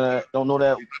still on that, don't know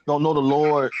the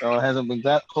Lord, hasn't been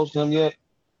that close to him yet.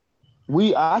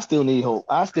 I still need hope.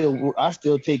 I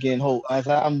still take in hope as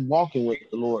I'm walking with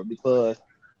the Lord, because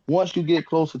once you get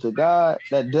closer to God,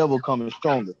 that devil comes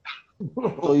stronger.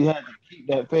 So you have to keep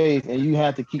that faith and you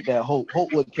have to keep that hope.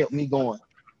 Hope what kept me going.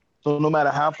 So no matter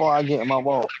how far I get in my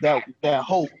walk, that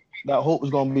hope is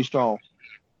going to be strong.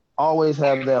 Always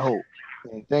have that hope.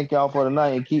 And thank y'all for tonight,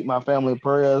 and keep my family in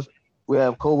prayers. We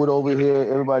have COVID over here.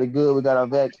 Everybody good. We got our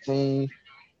vaccine.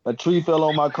 A tree fell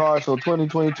on my car, so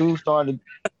 2022 started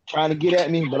trying to get at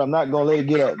me, but I'm not going to let it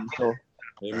get at me. So,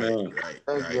 amen.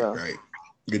 Right.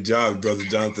 Good job, Brother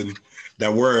Jonathan.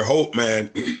 That word hope,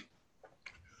 man.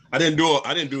 I didn't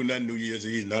do nothing New Year's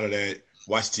Eve, none of that.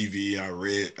 Watch TV. I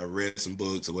read some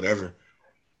books or whatever.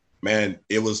 Man,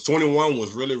 it was 21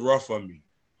 was really rough on me.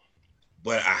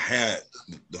 But I had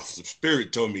the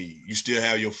Spirit told me you still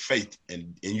have your faith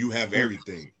and you have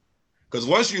everything. Because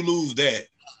once you lose that,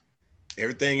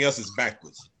 everything else is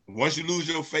backwards. Once you lose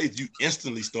your faith, you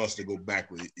instantly starts to go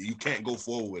backwards. You can't go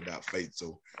forward without faith.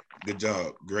 So good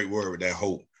job. Great word with that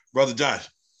hope. Brother Josh.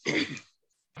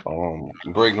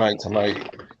 Great night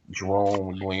tonight.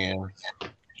 Jerome, Glenn,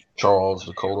 Charles,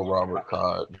 Dakota, Robert,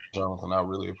 Todd, Jonathan. I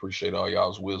really appreciate all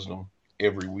y'all's wisdom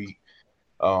every week.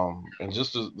 And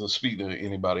just to speak to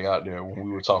anybody out there, when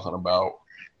we were talking about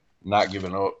not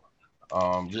giving up,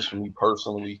 just for me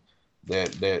personally,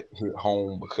 that hit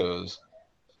home, because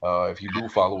if you do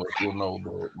follow it, you'll know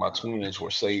that my twins were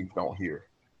saved on here.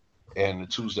 And the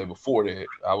Tuesday before that,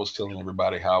 I was telling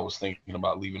everybody how I was thinking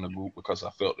about leaving the group because I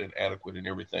felt inadequate and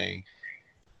everything.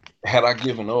 Had I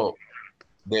given up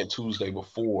that Tuesday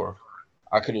before,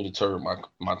 I could have deterred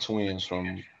my twins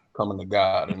from coming to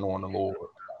God and knowing the Lord.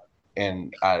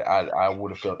 And I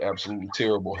would have felt absolutely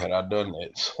terrible had I done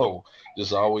that. So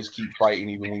just always keep fighting,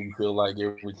 even when you feel like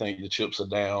everything, the chips are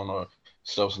down or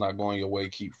stuff's not going your way.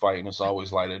 Keep fighting. It's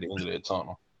always light at the end of that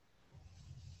tunnel.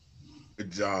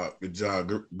 Good job.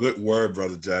 Good word,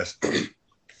 Brother Josh.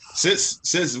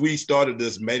 Since we started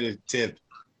this May the 10th,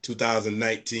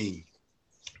 2019,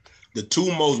 the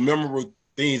two most memorable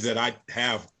things that I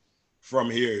have from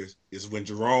here is when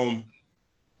Jerome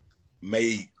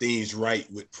made things right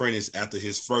with Prentice after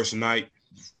his first night,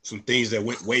 some things that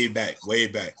went way back.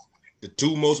 The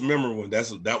two most memorable ones.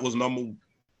 That's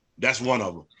one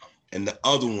of them. And the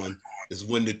other one is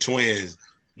when the twins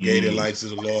gave their life to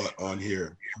the Lord on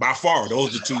here. By far,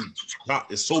 those are the two.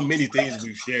 There's so many things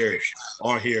we've shared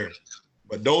on here,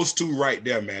 but those two right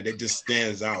there, man, they just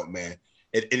stands out, man.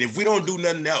 And if we don't do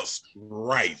nothing else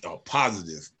right or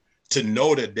positive to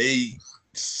know that they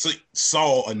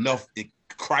saw enough in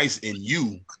Christ in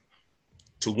you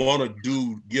to want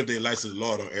to give their life to the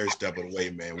Lord on every step of the way,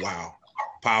 man. Wow.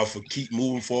 Powerful. Keep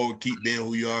moving forward. Keep being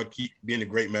who you are. Keep being the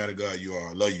great man of God you are.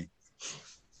 I love you.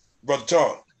 Brother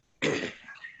Charles.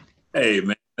 Hey,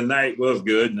 man, the night was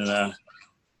good. And I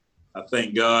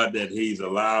thank God that he's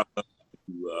allowed us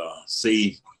to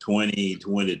see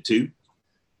 2022.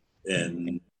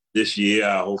 And this year,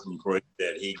 I hope and pray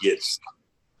that he gets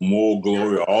more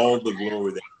glory, all the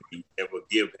glory that we ever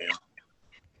give him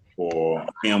for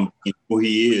him being who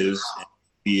he is, and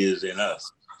he is in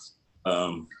us.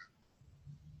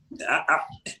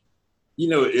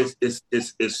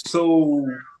 It's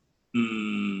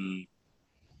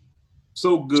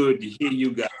so good to hear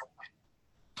you guys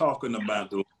talking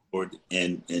about the Lord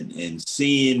and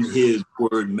seeing his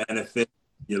word manifest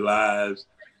in your lives.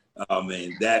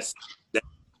 And that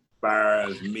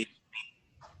inspires me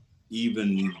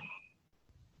even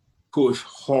push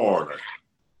harder.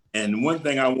 And one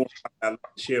thing I'd like to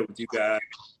share with you guys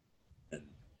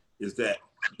is that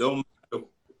don't matter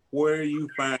where you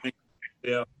find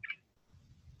yourself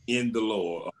in the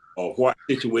Lord or what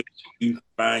situation you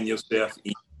find yourself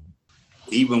in,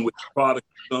 even with the prodigal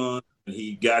son, and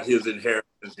he got his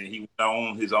inheritance and he went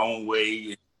on his own way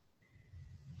and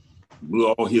blew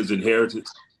all his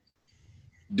inheritance.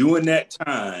 During that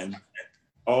time,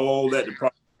 all that the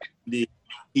prodigal did,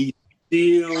 he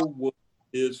still was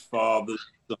his father's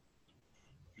son.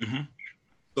 Mm-hmm.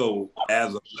 So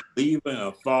as a believer and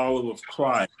a follower of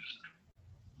Christ,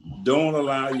 don't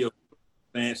allow your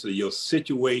circumstance or your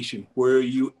situation where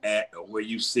you at or where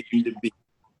you seem to be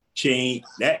change.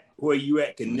 That where you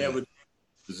at can never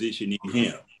position in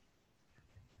him.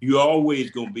 You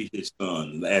always gonna be his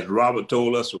son. As Robert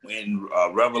told us in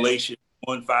Revelation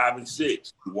 1, 5, and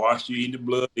 6, he washed you in the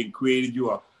blood and created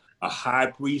you a high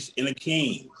priest and a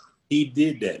king. He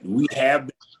did that. We have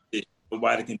that position.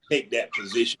 Nobody can take that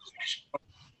position.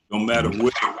 No matter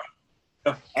where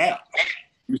you're at,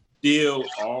 you still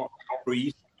are a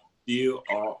priest, still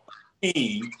are a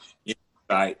king in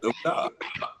the sight of God.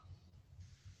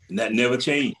 And that never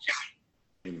changed.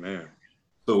 Amen.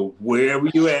 So wherever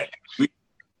you at,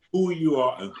 who you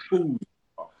are and who you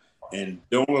are. And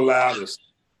don't allow the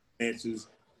circumstances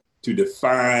to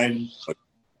define a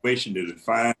situation, to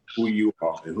define who you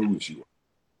are and whose you are.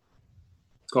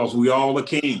 Because we all are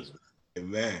kings.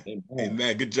 Amen.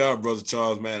 Amen. Good job, Brother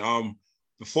Charles, man.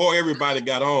 Before everybody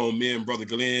got on, me and Brother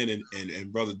Glenn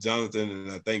and Brother Jonathan,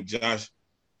 and I think Josh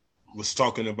was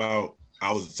talking about,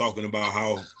 I was talking about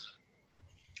how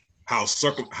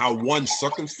one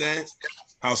circumstance,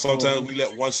 how sometimes we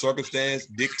let one circumstance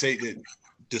dictate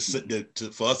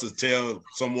that for us to tell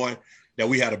someone that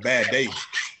we had a bad day,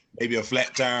 maybe a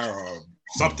flat tire or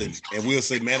something, and we'll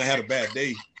say, "Man, I had a bad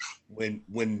day,"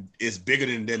 when it's bigger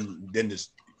than this.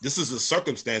 This is a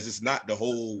circumstance. It's not the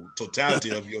whole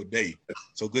totality of your day.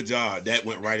 So good job. That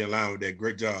went right in line with that.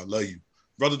 Great job. Love you,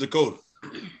 Brother Dakota.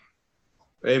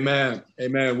 Amen.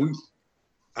 Amen.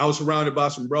 I was surrounded by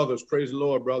some brothers. Praise the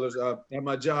Lord, brothers. At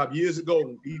my job years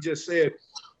ago, he just said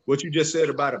what you just said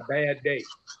about a bad day.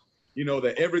 You know,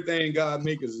 that everything God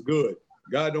makes is good.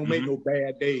 God don't make no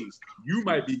bad days. You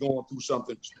might be going through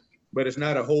something, but it's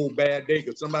not a whole bad day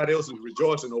because somebody else is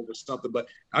rejoicing over something. But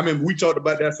I remember we talked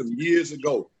about that some years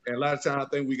ago. And a lot of times I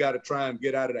think we got to try and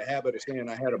get out of the habit of saying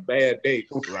I had a bad day.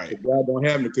 Right. God don't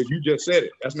have it because you just said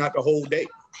it. That's not the whole day.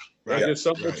 That's just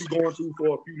something Right. you're going through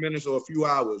for a few minutes or a few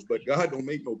hours. But God don't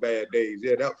make no bad days.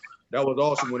 Yeah, that was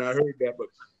awesome when I heard that. But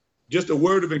just a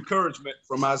word of encouragement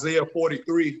from Isaiah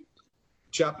 43,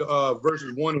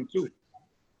 verses 1 and 2.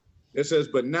 It says,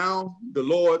 "But now the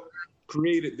Lord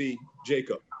created thee,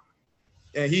 Jacob,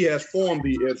 and he has formed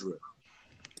thee, Israel.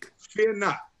 Fear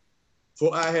not,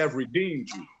 for I have redeemed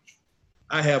you.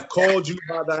 I have called you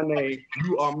by thy name.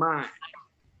 You are mine."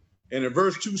 And in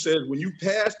verse 2 says, "When you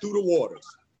pass through the waters,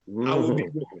 I will be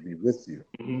with you.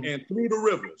 And through the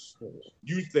rivers,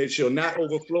 they shall not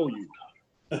overflow you.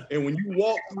 And when you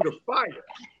walk through the fire,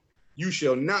 you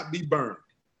shall not be burned.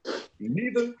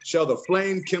 Neither shall the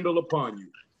flame kindle upon you."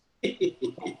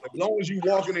 As long as you're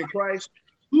walking in Christ,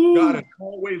 God is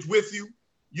always with you.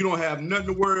 You don't have nothing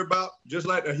to worry about. Just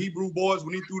like the Hebrew boys,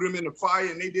 when he threw them in the fire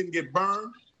and they didn't get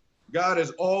burned, God is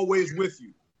always with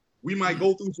you. We might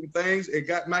go through some things.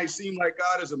 Might seem like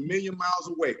God is a million miles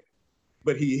away.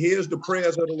 but he hears the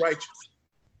prayers of the righteous.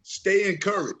 Stay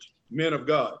encouraged, men of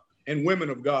God and women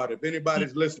of God. If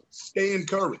anybody's listening, stay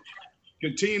encouraged.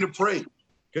 Continue to pray.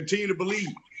 Continue to believe.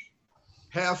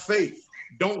 Have faith.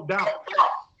 Don't doubt.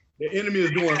 The enemy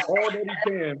is doing all that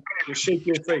he can to shake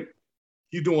your faith.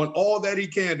 He's doing all that he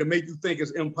can to make you think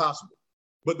it's impossible.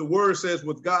 But the word says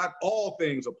with God, all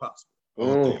things are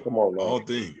possible. Come on, Lord. All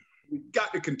things. We've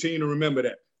got to continue to remember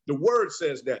that. The word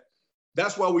says that.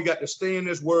 That's why we got to stay in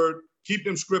this word, keep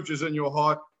them scriptures in your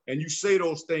heart, and you say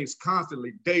those things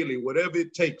constantly, daily, whatever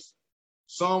it takes.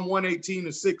 Psalm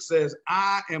 118:6 says,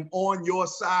 I am on your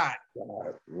side.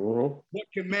 What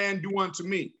can man do unto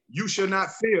me? You shall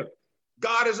not fear.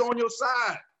 God is on your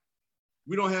side.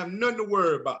 We don't have nothing to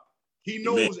worry about. He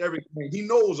knows everything. He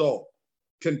knows all.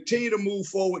 Continue to move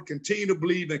forward, continue to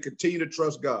believe, and continue to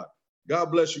trust God.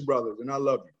 God bless you, brothers, and I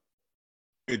love you.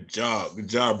 Good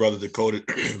job, Brother Dakota.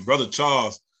 Brother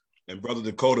Charles and Brother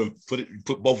Dakota put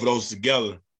both of those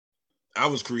together. I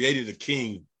was created a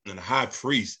king and a high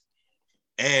priest,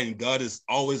 and God is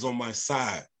always on my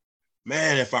side.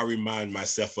 Man, if I remind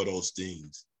myself of those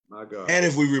things, my God. And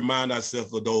if we remind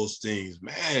ourselves of those things,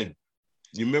 man,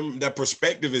 you remember that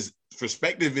perspective is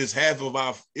half of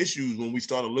our issues when we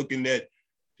started looking at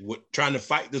trying to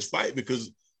fight this fight,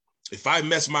 because if I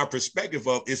mess my perspective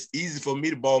up, it's easy for me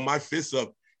to ball my fists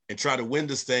up and try to win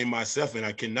this thing myself, and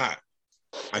I cannot.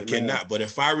 I cannot. But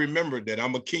if I remember that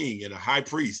I'm a king and a high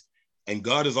priest, and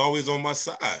God is always on my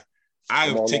side,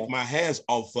 I'll take my hands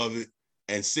off of it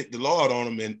and sit the Lord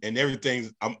on them, and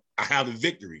everything. I have the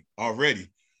victory already.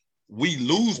 We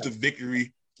lose the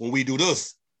victory when we do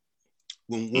this.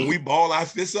 When we ball our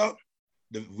fists up,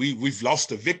 we've lost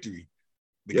the victory,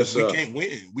 because we can't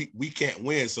win. We can't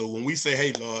win. So when we say,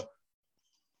 hey, Lord,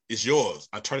 it's yours,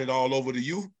 I turn it all over to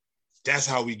you, that's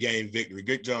how we gain victory.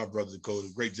 Good job, Brother Dakota.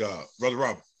 Great job. Brother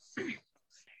Robert.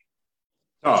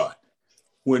 God,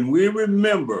 when we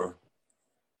remember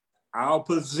our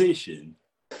position,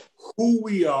 who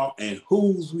we are and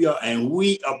whose we are, and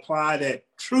we apply that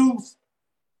truth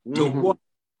to what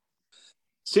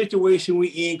situation we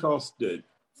in, because the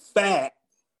fact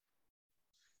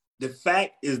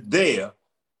is there,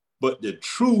 but the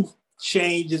truth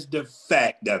changes the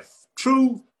fact. The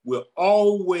truth will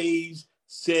always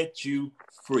set you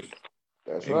free.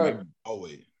 That's right.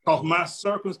 Always. Because my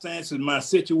circumstances, my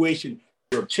situation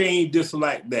will change just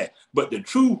like that. But the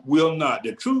truth will not.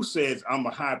 The truth says I'm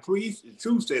a high priest. The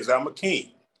truth says I'm a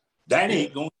king. That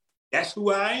ain't going. That's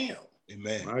who I am.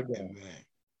 Amen.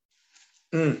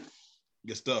 Amen.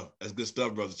 Good stuff. That's good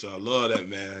stuff, Brother Charles. I love that,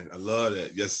 man. I love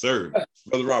that. Yes, sir.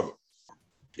 Brother Robert.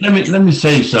 Let me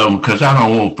say something, because I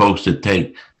don't want folks to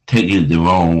take it the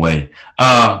wrong way.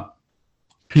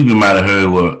 People might have heard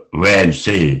what Rad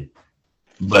said,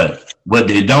 but what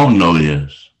they don't know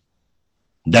is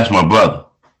that's my brother.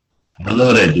 I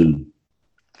love that dude.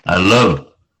 I love him.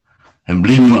 And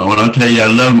believe me, when I tell you I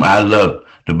love him, I love him.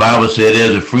 The Bible said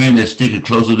there's a friend that's sticking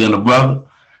closer than a brother.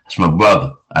 That's my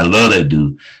brother. I love that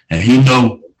dude. And he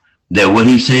know that what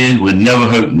he said would never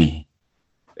hurt me.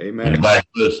 Amen. And vice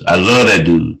versa. I love that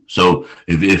dude. So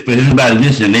if anybody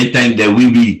listening, they think that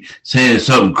we be saying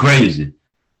something crazy,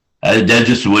 that's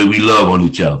just the way we love on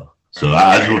each other. So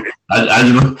I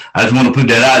just want to put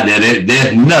that out there.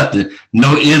 There's nothing,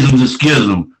 no isms or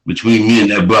schism between me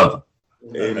and that brother.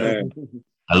 Amen.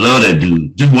 I love that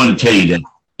dude. Just want to tell you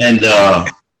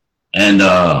that. And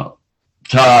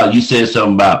Todd, you said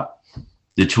something about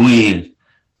the twins.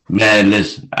 Man,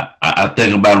 listen, I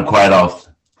think about them quite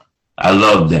often. I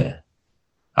love that.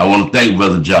 I want to thank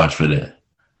Brother Josh for that.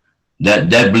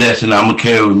 That blessing I'm gonna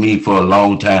carry with me for a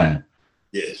long time.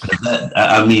 Yes.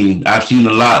 I mean, I've seen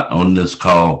a lot on this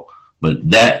call, but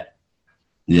that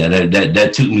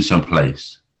took me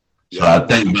someplace. So I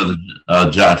thank Brother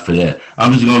Josh for that.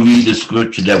 I'm just going to read the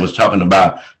scripture that was talking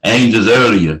about angels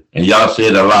earlier, and y'all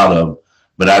said a lot of them,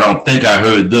 but I don't think I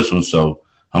heard this one, so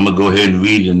I'm going to go ahead and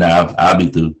read it now. I'll be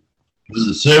through.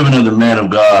 The servant of the man of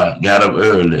God got up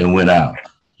early and went out.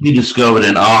 He discovered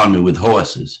an army with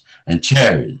horses and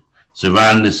chariots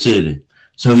surrounding the city.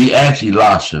 So he asked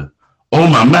Elisha, "Oh,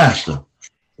 my master,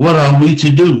 what are we to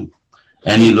do?"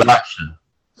 And Elisha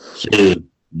said,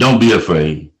 "Don't be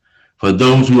afraid, for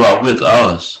those who are with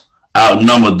us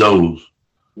outnumber those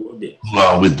who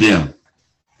are with them."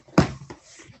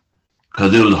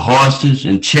 Because there was horses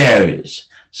and chariots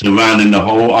surrounding the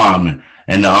whole army,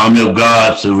 and the army of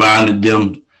God surrounded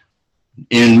them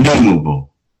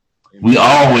innumerable. We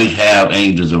always have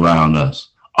angels around us.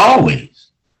 Always.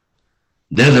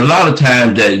 There's a lot of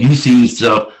times that you see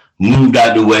stuff moved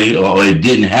out the way or it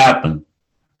didn't happen.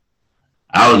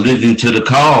 I was listening to the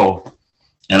call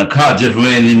and a car just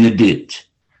ran in the ditch.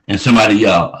 in somebody's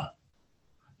yard.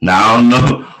 Now, I don't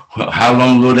know how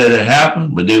long ago that had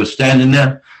happened, but they were standing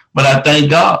there. But I thank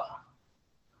God.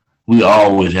 We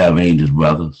always have angels,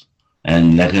 brothers.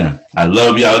 And I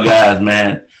love y'all guys,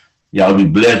 man. Y'all be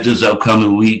blessed this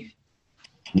upcoming week.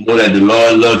 Know that the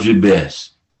Lord loves you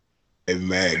best. Hey,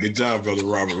 man. Good job, Brother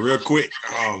Robert. Real quick,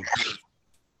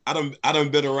 I done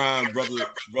been around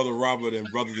Brother Robert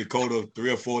and Brother Dakota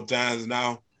 3 or 4 times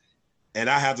now. And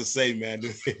I have to say, man,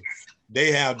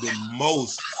 they have the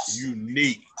most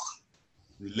unique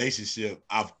relationship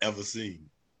I've ever seen.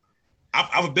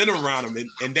 I've been around them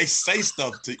and they say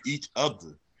stuff to each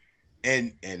other.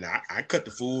 And I cut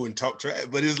the fool and talk trash,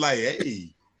 but it's like,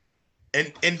 hey,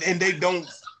 and they don't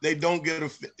get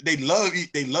they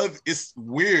love it's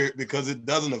weird because it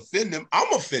doesn't offend them.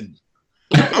 I'm offended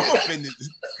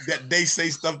that they say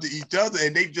stuff to each other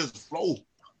and they just flow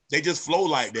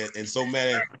like that. And so,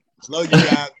 man, love you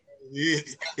guys.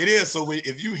 It is. So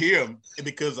if you hear them,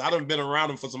 because I done been around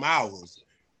them for some hours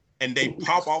and they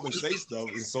pop off and say stuff,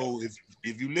 and so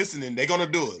if you listening, they're gonna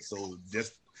do it. So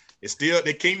just it's still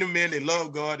the kingdom men. They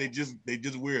love God. They just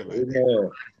weird like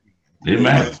that.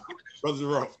 Amen. Brother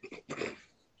Rob.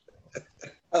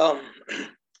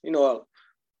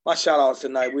 My shout outs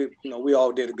tonight. We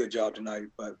all did a good job tonight,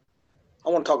 but I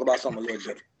want to talk about something a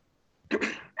little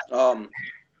different.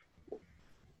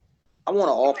 I want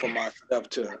to offer myself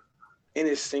to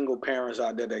any single parents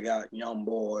out there that got young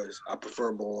boys. I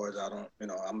prefer boys.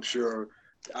 I'm sure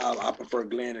I prefer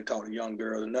Glenn to talk to young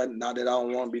girls. Not that I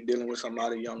don't want to be dealing with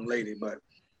somebody, young lady, but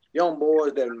young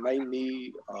boys that may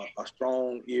need a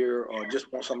strong ear or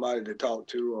just want somebody to talk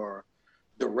to or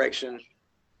direction.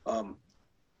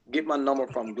 Get my number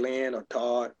from Glenn or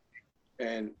Todd,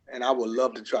 and I would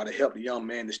love to try to help the young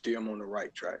man to steer him on the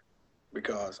right track,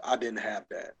 because I didn't have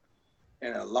that.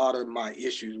 And a lot of my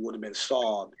issues would have been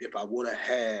solved if I would have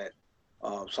had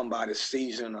somebody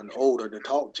seasoned and older to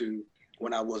talk to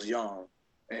when I was young.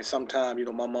 And sometimes,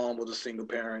 my mom was a single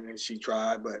parent and she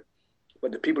tried, but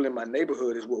the people in my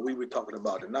neighborhood is what we were talking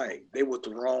about tonight. They were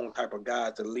the wrong type of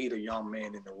guys to lead a young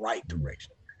man in the right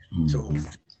direction. So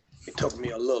it took me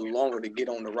a little longer to get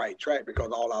on the right track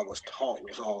because all I was taught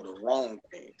was all the wrong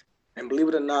things. And believe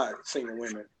it or not, single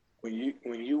women, when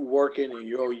you working and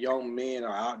your young men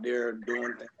are out there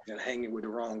doing things and hanging with the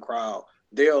wrong crowd,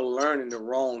 they're learning the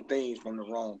wrong things from the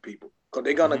wrong people, because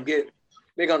they're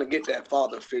gonna get that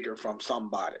father figure from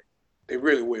somebody. They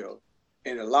really will.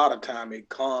 And a lot of time it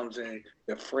comes in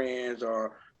their friends,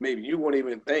 or maybe you won't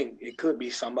even think it could be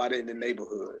somebody in the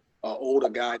neighborhood, an older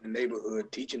guy in the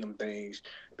neighborhood teaching them things,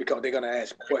 because they're gonna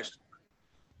ask questions.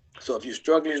 So if you're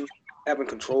struggling, having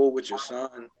control with your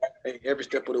son, every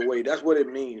step of the way, that's what it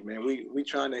means, man. We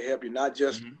trying to help you, not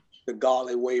just the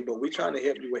godly way, but we trying to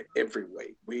help you in every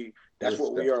way. That's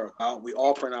what we are about. We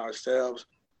offering ourselves.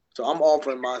 So I'm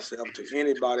offering myself to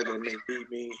anybody that may need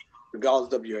me,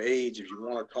 regardless of your age. If you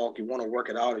want to talk, you want to work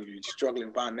it out, if you're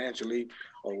struggling financially,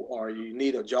 or you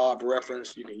need a job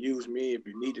reference, you can use me. If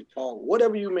you need to talk,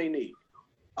 whatever you may need,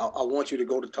 I want you to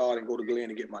go to Todd and go to Glenn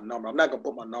and get my number. I'm not going to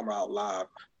put my number out live,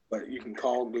 but you can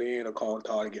call Glenn or call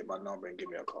Todd and get my number and give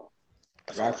me a call.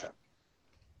 Gotcha.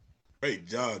 Great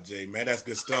job, Jay, man. That's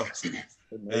good stuff.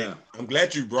 Hey, I'm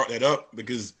glad you brought that up,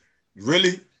 because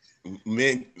really,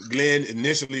 man, Glenn,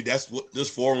 initially, that's what this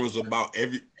forum was about.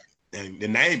 And the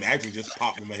name actually just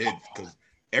popped in my head, because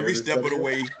every step of the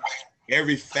way,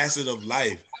 every facet of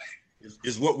life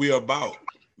is what we're about.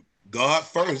 God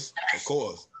first, of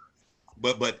course,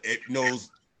 but it knows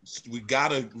we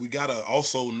gotta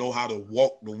also know how to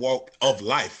walk the walk of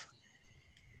life,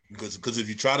 because if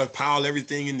you try to pile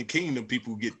everything in the kingdom,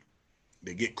 people get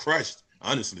crushed.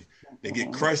 Honestly, they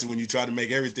get crushed when you try to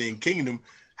make everything kingdom.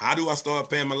 How do I start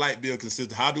paying my light bill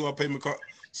consistent? How do I pay my car?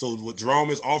 So what Jerome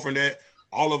is offering, that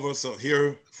all of us are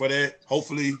here for that.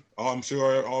 Hopefully, I'm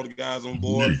sure all the guys on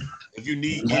board. If you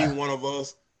need any one of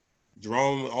us,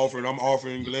 Jerome offering, I'm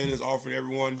offering, Glenn is offering,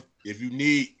 everyone. If you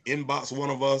need, inbox one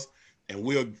of us, and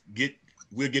we'll get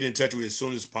in touch with you as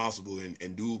soon as possible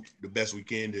and do the best we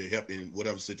can to help in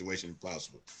whatever situation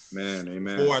possible. Man,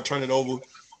 amen. Before I turn it over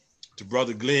to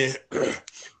Brother Glenn,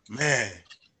 man,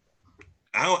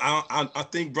 I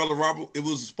think, Brother Robert, it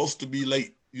was supposed to be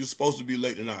late. You were supposed to be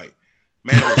late tonight.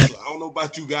 Man, I don't know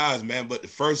about you guys, man, but the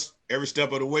first, every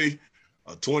step of the way,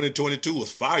 2022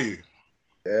 was fire.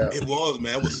 Yeah. It was,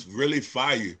 man. It was really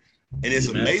fire. And it's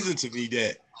amazing to me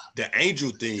that the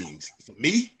angel things, for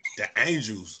me, the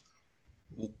angels,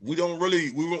 we don't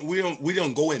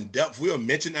go in depth. We'll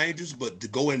mention angels, but to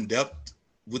go in depth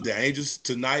with the angels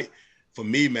tonight, for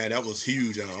me, man, that was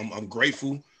huge. I'm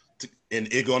grateful, and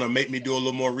it's gonna make me do a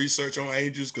little more research on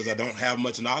angels, because I don't have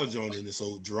much knowledge on it. And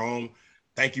so, Jerome,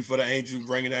 thank you for the angel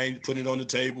bringing the angel, putting it on the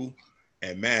table.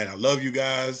 And man, I love you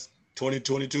guys.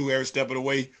 2022, every step of the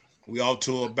way. We all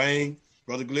to a bang.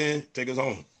 Brother Glenn, take us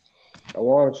home. I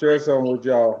want to share something with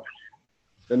y'all.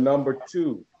 The number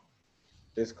 2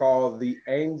 is called the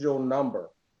angel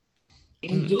number.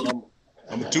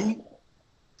 Number 2?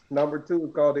 Number 2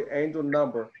 is called the angel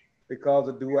number because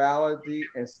of duality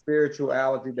and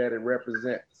spirituality that it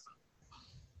represents.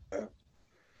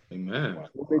 Amen.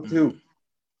 22.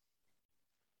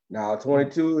 Now,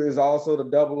 22 is also the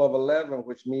double of 11,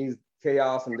 which means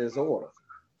chaos and disorder.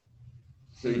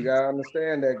 So you got to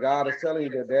understand that God is telling you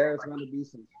that there's going to be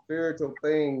some spiritual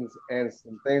things and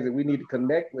some things that we need to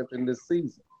connect with in this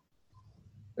season.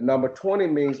 The number 20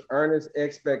 means earnest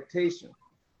expectation.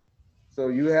 So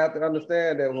you have to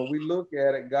understand that when we look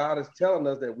at it, God is telling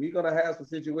us that we're going to have some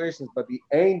situations, but the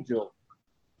angel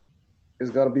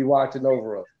is going to be watching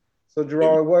over us. So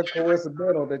Jerome, it wasn't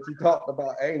coincidental that you talked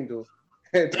about angels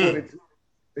at 22,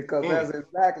 because that's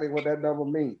exactly what that number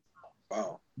means.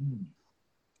 Wow.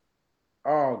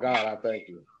 Oh God, I thank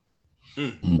you.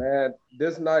 Man,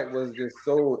 this night was just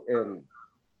so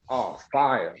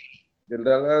fire. Let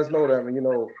us know that, you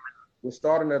know, we're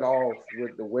starting it off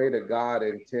with the way that God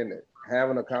intended,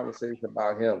 having a conversation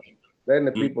about him, letting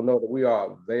the people know that we are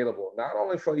available, not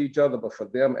only for each other, but for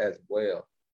them as well.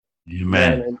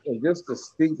 Amen. And just to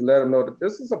speak, let them know that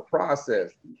this is a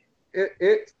process.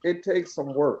 It takes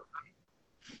some work.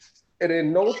 And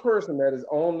then no person that is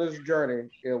on this journey,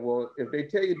 if they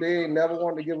tell you they ain't never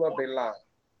want to give up, they lie.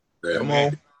 Come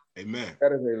on. Amen.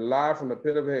 That is a lie from the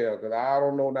pit of hell, because I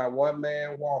don't know not one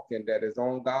man walking that is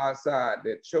on God's side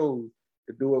that chose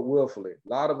to do it willfully. A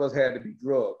lot of us had to be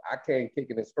drugged. I can't kick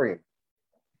it and scream.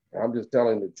 I'm just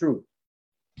telling the truth.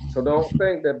 So don't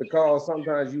think that because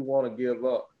sometimes you want to give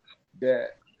up,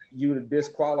 that you're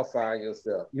disqualifying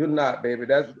yourself. You're not, baby.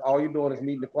 That's all you're doing is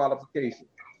meeting the qualifications.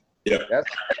 Yeah. That's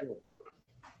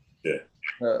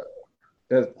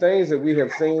the things that we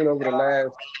have seen over the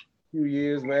last few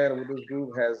years, man, with this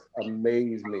group has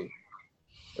amazed me.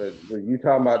 You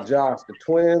talking about Josh, the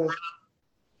twins,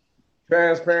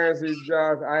 transparency,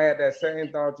 Josh, I had that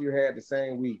same thought you had the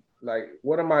same week. Like,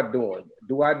 what am I doing?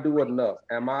 Do I do enough?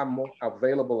 Am I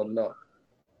available enough?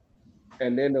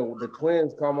 And then the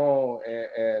twins come on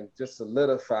and just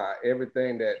solidify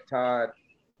everything that Todd,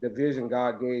 the vision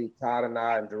God gave Todd and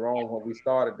I and Jerome when we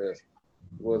started this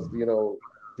was, you know,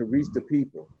 to reach the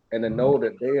people and to know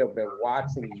that they have been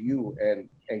watching you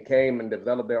and came and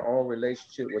developed their own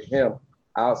relationship with him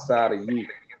outside of you.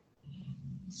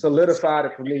 Solidified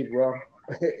it for me, bro.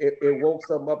 It woke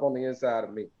something up on the inside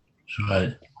of me.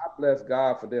 Right. I bless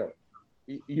God for them.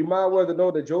 You might well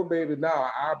know that your babies now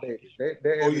are our babies.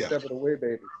 They're every step of the way,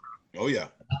 babies. Oh yeah.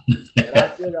 And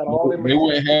I still got all them. They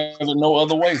wouldn't have it no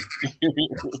other way.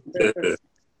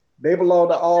 They belong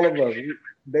to all of us.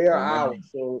 They are ours.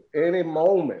 So any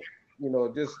moment, you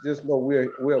know, just know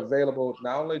we're available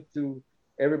not only to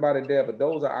everybody there, but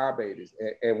those are our babies,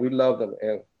 and we love them,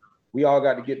 and we all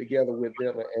got to get together with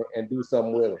them and do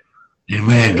something with them.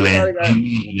 Amen,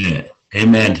 Glenn.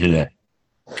 Amen to that.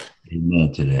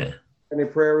 Amen to that. Any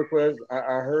prayer requests?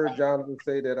 I heard Jonathan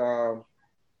say that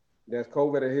there's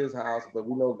COVID at his house, but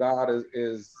we know God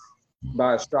is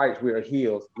by stripes we are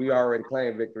healed. We already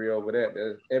claimed victory over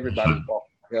that. Everybody's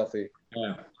healthy.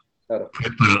 Yeah.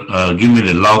 Give me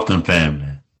the Lofton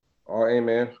family. Oh,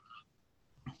 amen.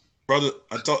 Brother,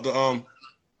 I talked to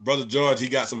Brother George. He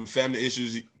got some family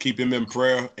issues. Keep him in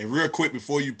prayer. And real quick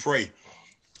before you pray,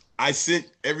 I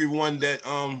sent everyone that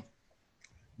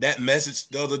that message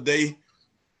the other day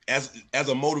as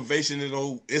a motivation. You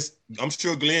know, I'm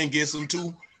sure Glenn gets them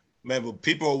too, man. But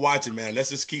people are watching, man. Let's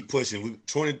just keep pushing.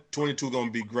 2022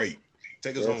 gonna be great.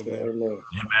 Take us home, Glenn.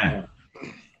 Amen.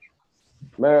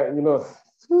 Man, you know,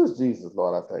 who's Jesus,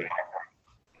 Lord? I thank you.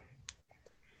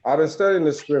 I've been studying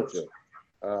the scripture,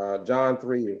 John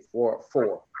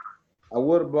 3:4. I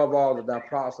would above all that thy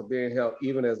prosper be in health,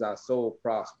 even as thy soul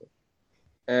prosper.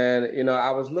 And, you know,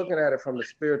 I was looking at it from the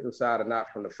spiritual side and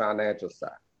not from the financial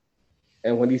side.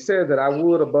 And when he says that I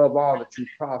would above all that you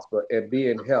prosper and be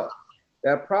in health,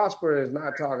 that prosper is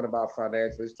not talking about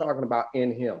financial, it's talking about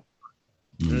in him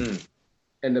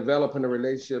and developing a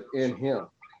relationship in him,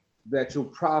 that you'll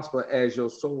prosper as your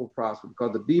soul prospers.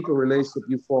 Because the deeper relationship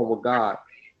you form with God,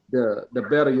 the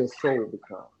better your soul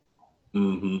becomes.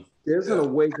 Mm-hmm. There's an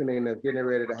awakening that's getting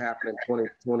ready to happen in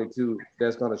 2022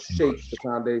 that's going to shake the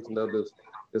foundation of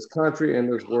this country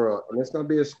and this world. And it's going to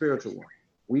be a spiritual one.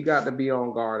 We got to be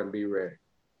on guard and be ready.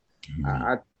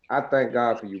 I thank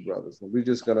God for you, brothers. And we're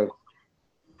just going to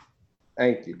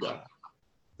thank you, God.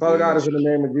 Father God, is in the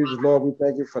name of Jesus, Lord, we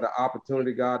thank you for the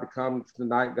opportunity, God, to come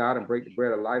tonight, God, and break the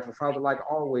bread of life. And Father, like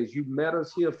always, you met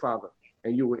us here, Father,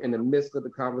 and you were in the midst of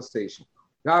the conversation.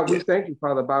 God, we thank you,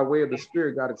 Father, by way of the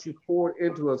Spirit, God, that you poured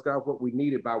into us, God, what we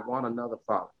needed by one another,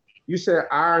 Father. You said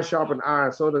iron sharpen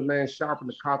iron, so does man sharpen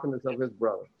the countenance of his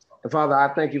brother. And Father,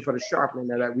 I thank you for the sharpening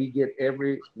that we get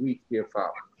every week here,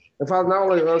 Father. And Father, not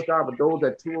only us, God, but those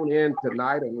that tune in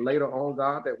tonight and later on,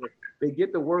 God, that they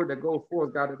get the word that goes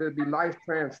forth, God, that it'll be life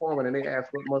transforming, and they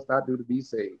ask, what must I do to be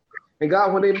saved? And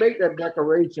God, when they make that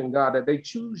declaration, God, that they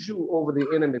choose you over the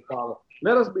enemy, Father,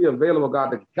 let us be available,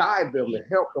 God, to guide them, to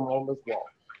help them on this walk.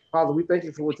 Father, we thank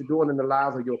you for what you're doing in the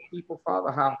lives of your people,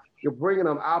 Father, how you're bringing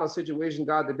them out of situations,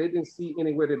 God, that they didn't see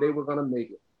anywhere that they were going to make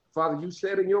it. Father, you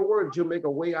said in your word that you'll make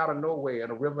a way out of no way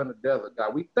and a river in the desert,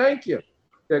 God. We thank you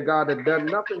that, God, that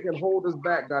nothing can hold us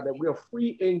back, God, that we are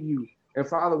free in you. And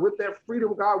Father, with that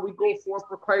freedom, God, we go forth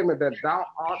proclaiming that thou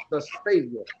art the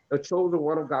Savior, the chosen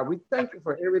one of God. We thank you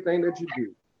for everything that you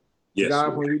do. Yes,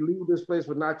 God, Lord. When we leave this place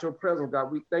with not your presence, God,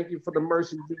 we thank you for the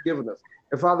mercy you've given us.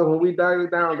 And Father, when we die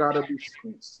down, God, it'll be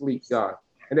sweet sleep, God,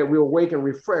 and that we'll wake and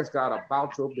refresh, God,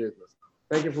 about your business.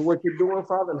 Thank you for what you're doing,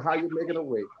 Father, and how you're making a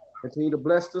way. Continue to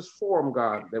bless this forum,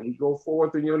 God, that we go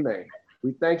forth in your name.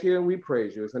 We thank you and we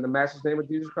praise you. It's in the Master's name of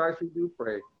Jesus Christ we do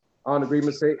pray. On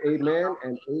agreement, say amen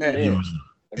and amen.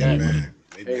 Amen.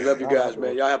 Hey, love you guys,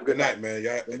 man. Y'all have a good night, man.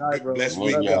 Y'all good night, bro. Blessed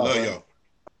week, man. Love y'all.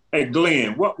 Hey,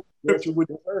 Glenn, what scripture would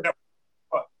you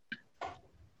what?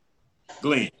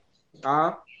 Glenn.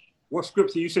 What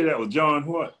scripture you said that was John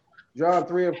what? John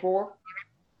 3 and 4.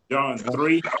 John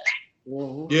 3?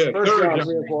 Mm-hmm. Yeah, First John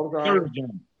 3 and 4. Third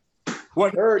John.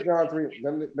 What? Third John 3.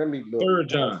 Let me look. Third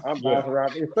John. I'm bouncing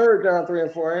around. It's Third John 3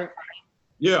 and 4, ain't it?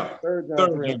 Yeah. Third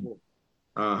John 3 and 4.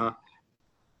 Uh-huh.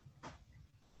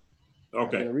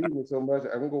 Okay. I've been reading it so much,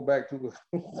 I'm gonna go back to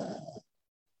it.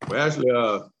 Well, actually,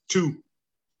 2.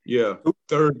 Yeah,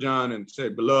 3 John, and say,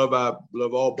 beloved, I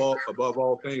love above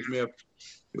all things, may have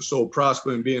your soul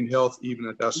prosper and be in health, even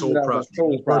as thy soul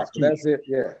prospers. That's it,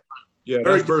 yeah. Yeah,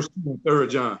 that's verse 2 in 3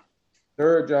 John.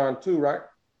 3 John 2, right?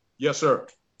 Yes, sir.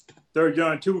 3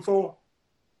 John 2:4?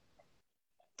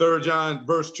 3 John,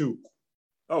 verse 2.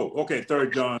 Oh, okay, 3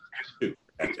 John 2.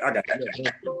 I got you.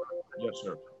 Yes,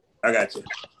 sir. I got you.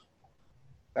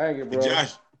 Thank you, bro.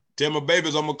 Josh, tell my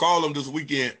babies I'm gonna call them this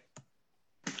weekend.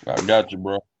 I got you,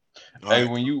 bro. All hey,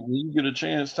 right. when you get a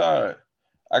chance, Todd,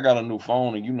 I got a new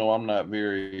phone, and you know I'm not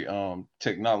very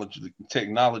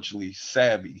technologically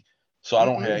savvy, so I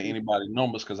don't have anybody's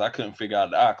numbers because I couldn't figure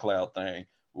out the iCloud thing.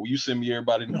 Will you send me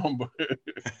everybody's number?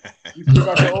 You still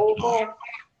got your old phone?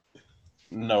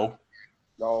 No.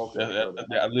 No.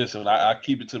 Okay. Listen, I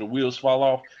keep it till the wheels fall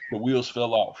off. The wheels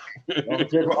fell off.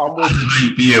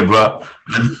 Yeah, bro.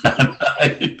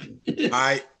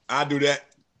 I do that.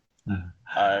 All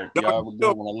right, y'all have a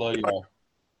good one. I love y'all.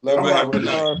 Love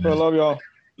y'all. Love y'all.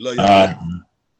 Love y'all.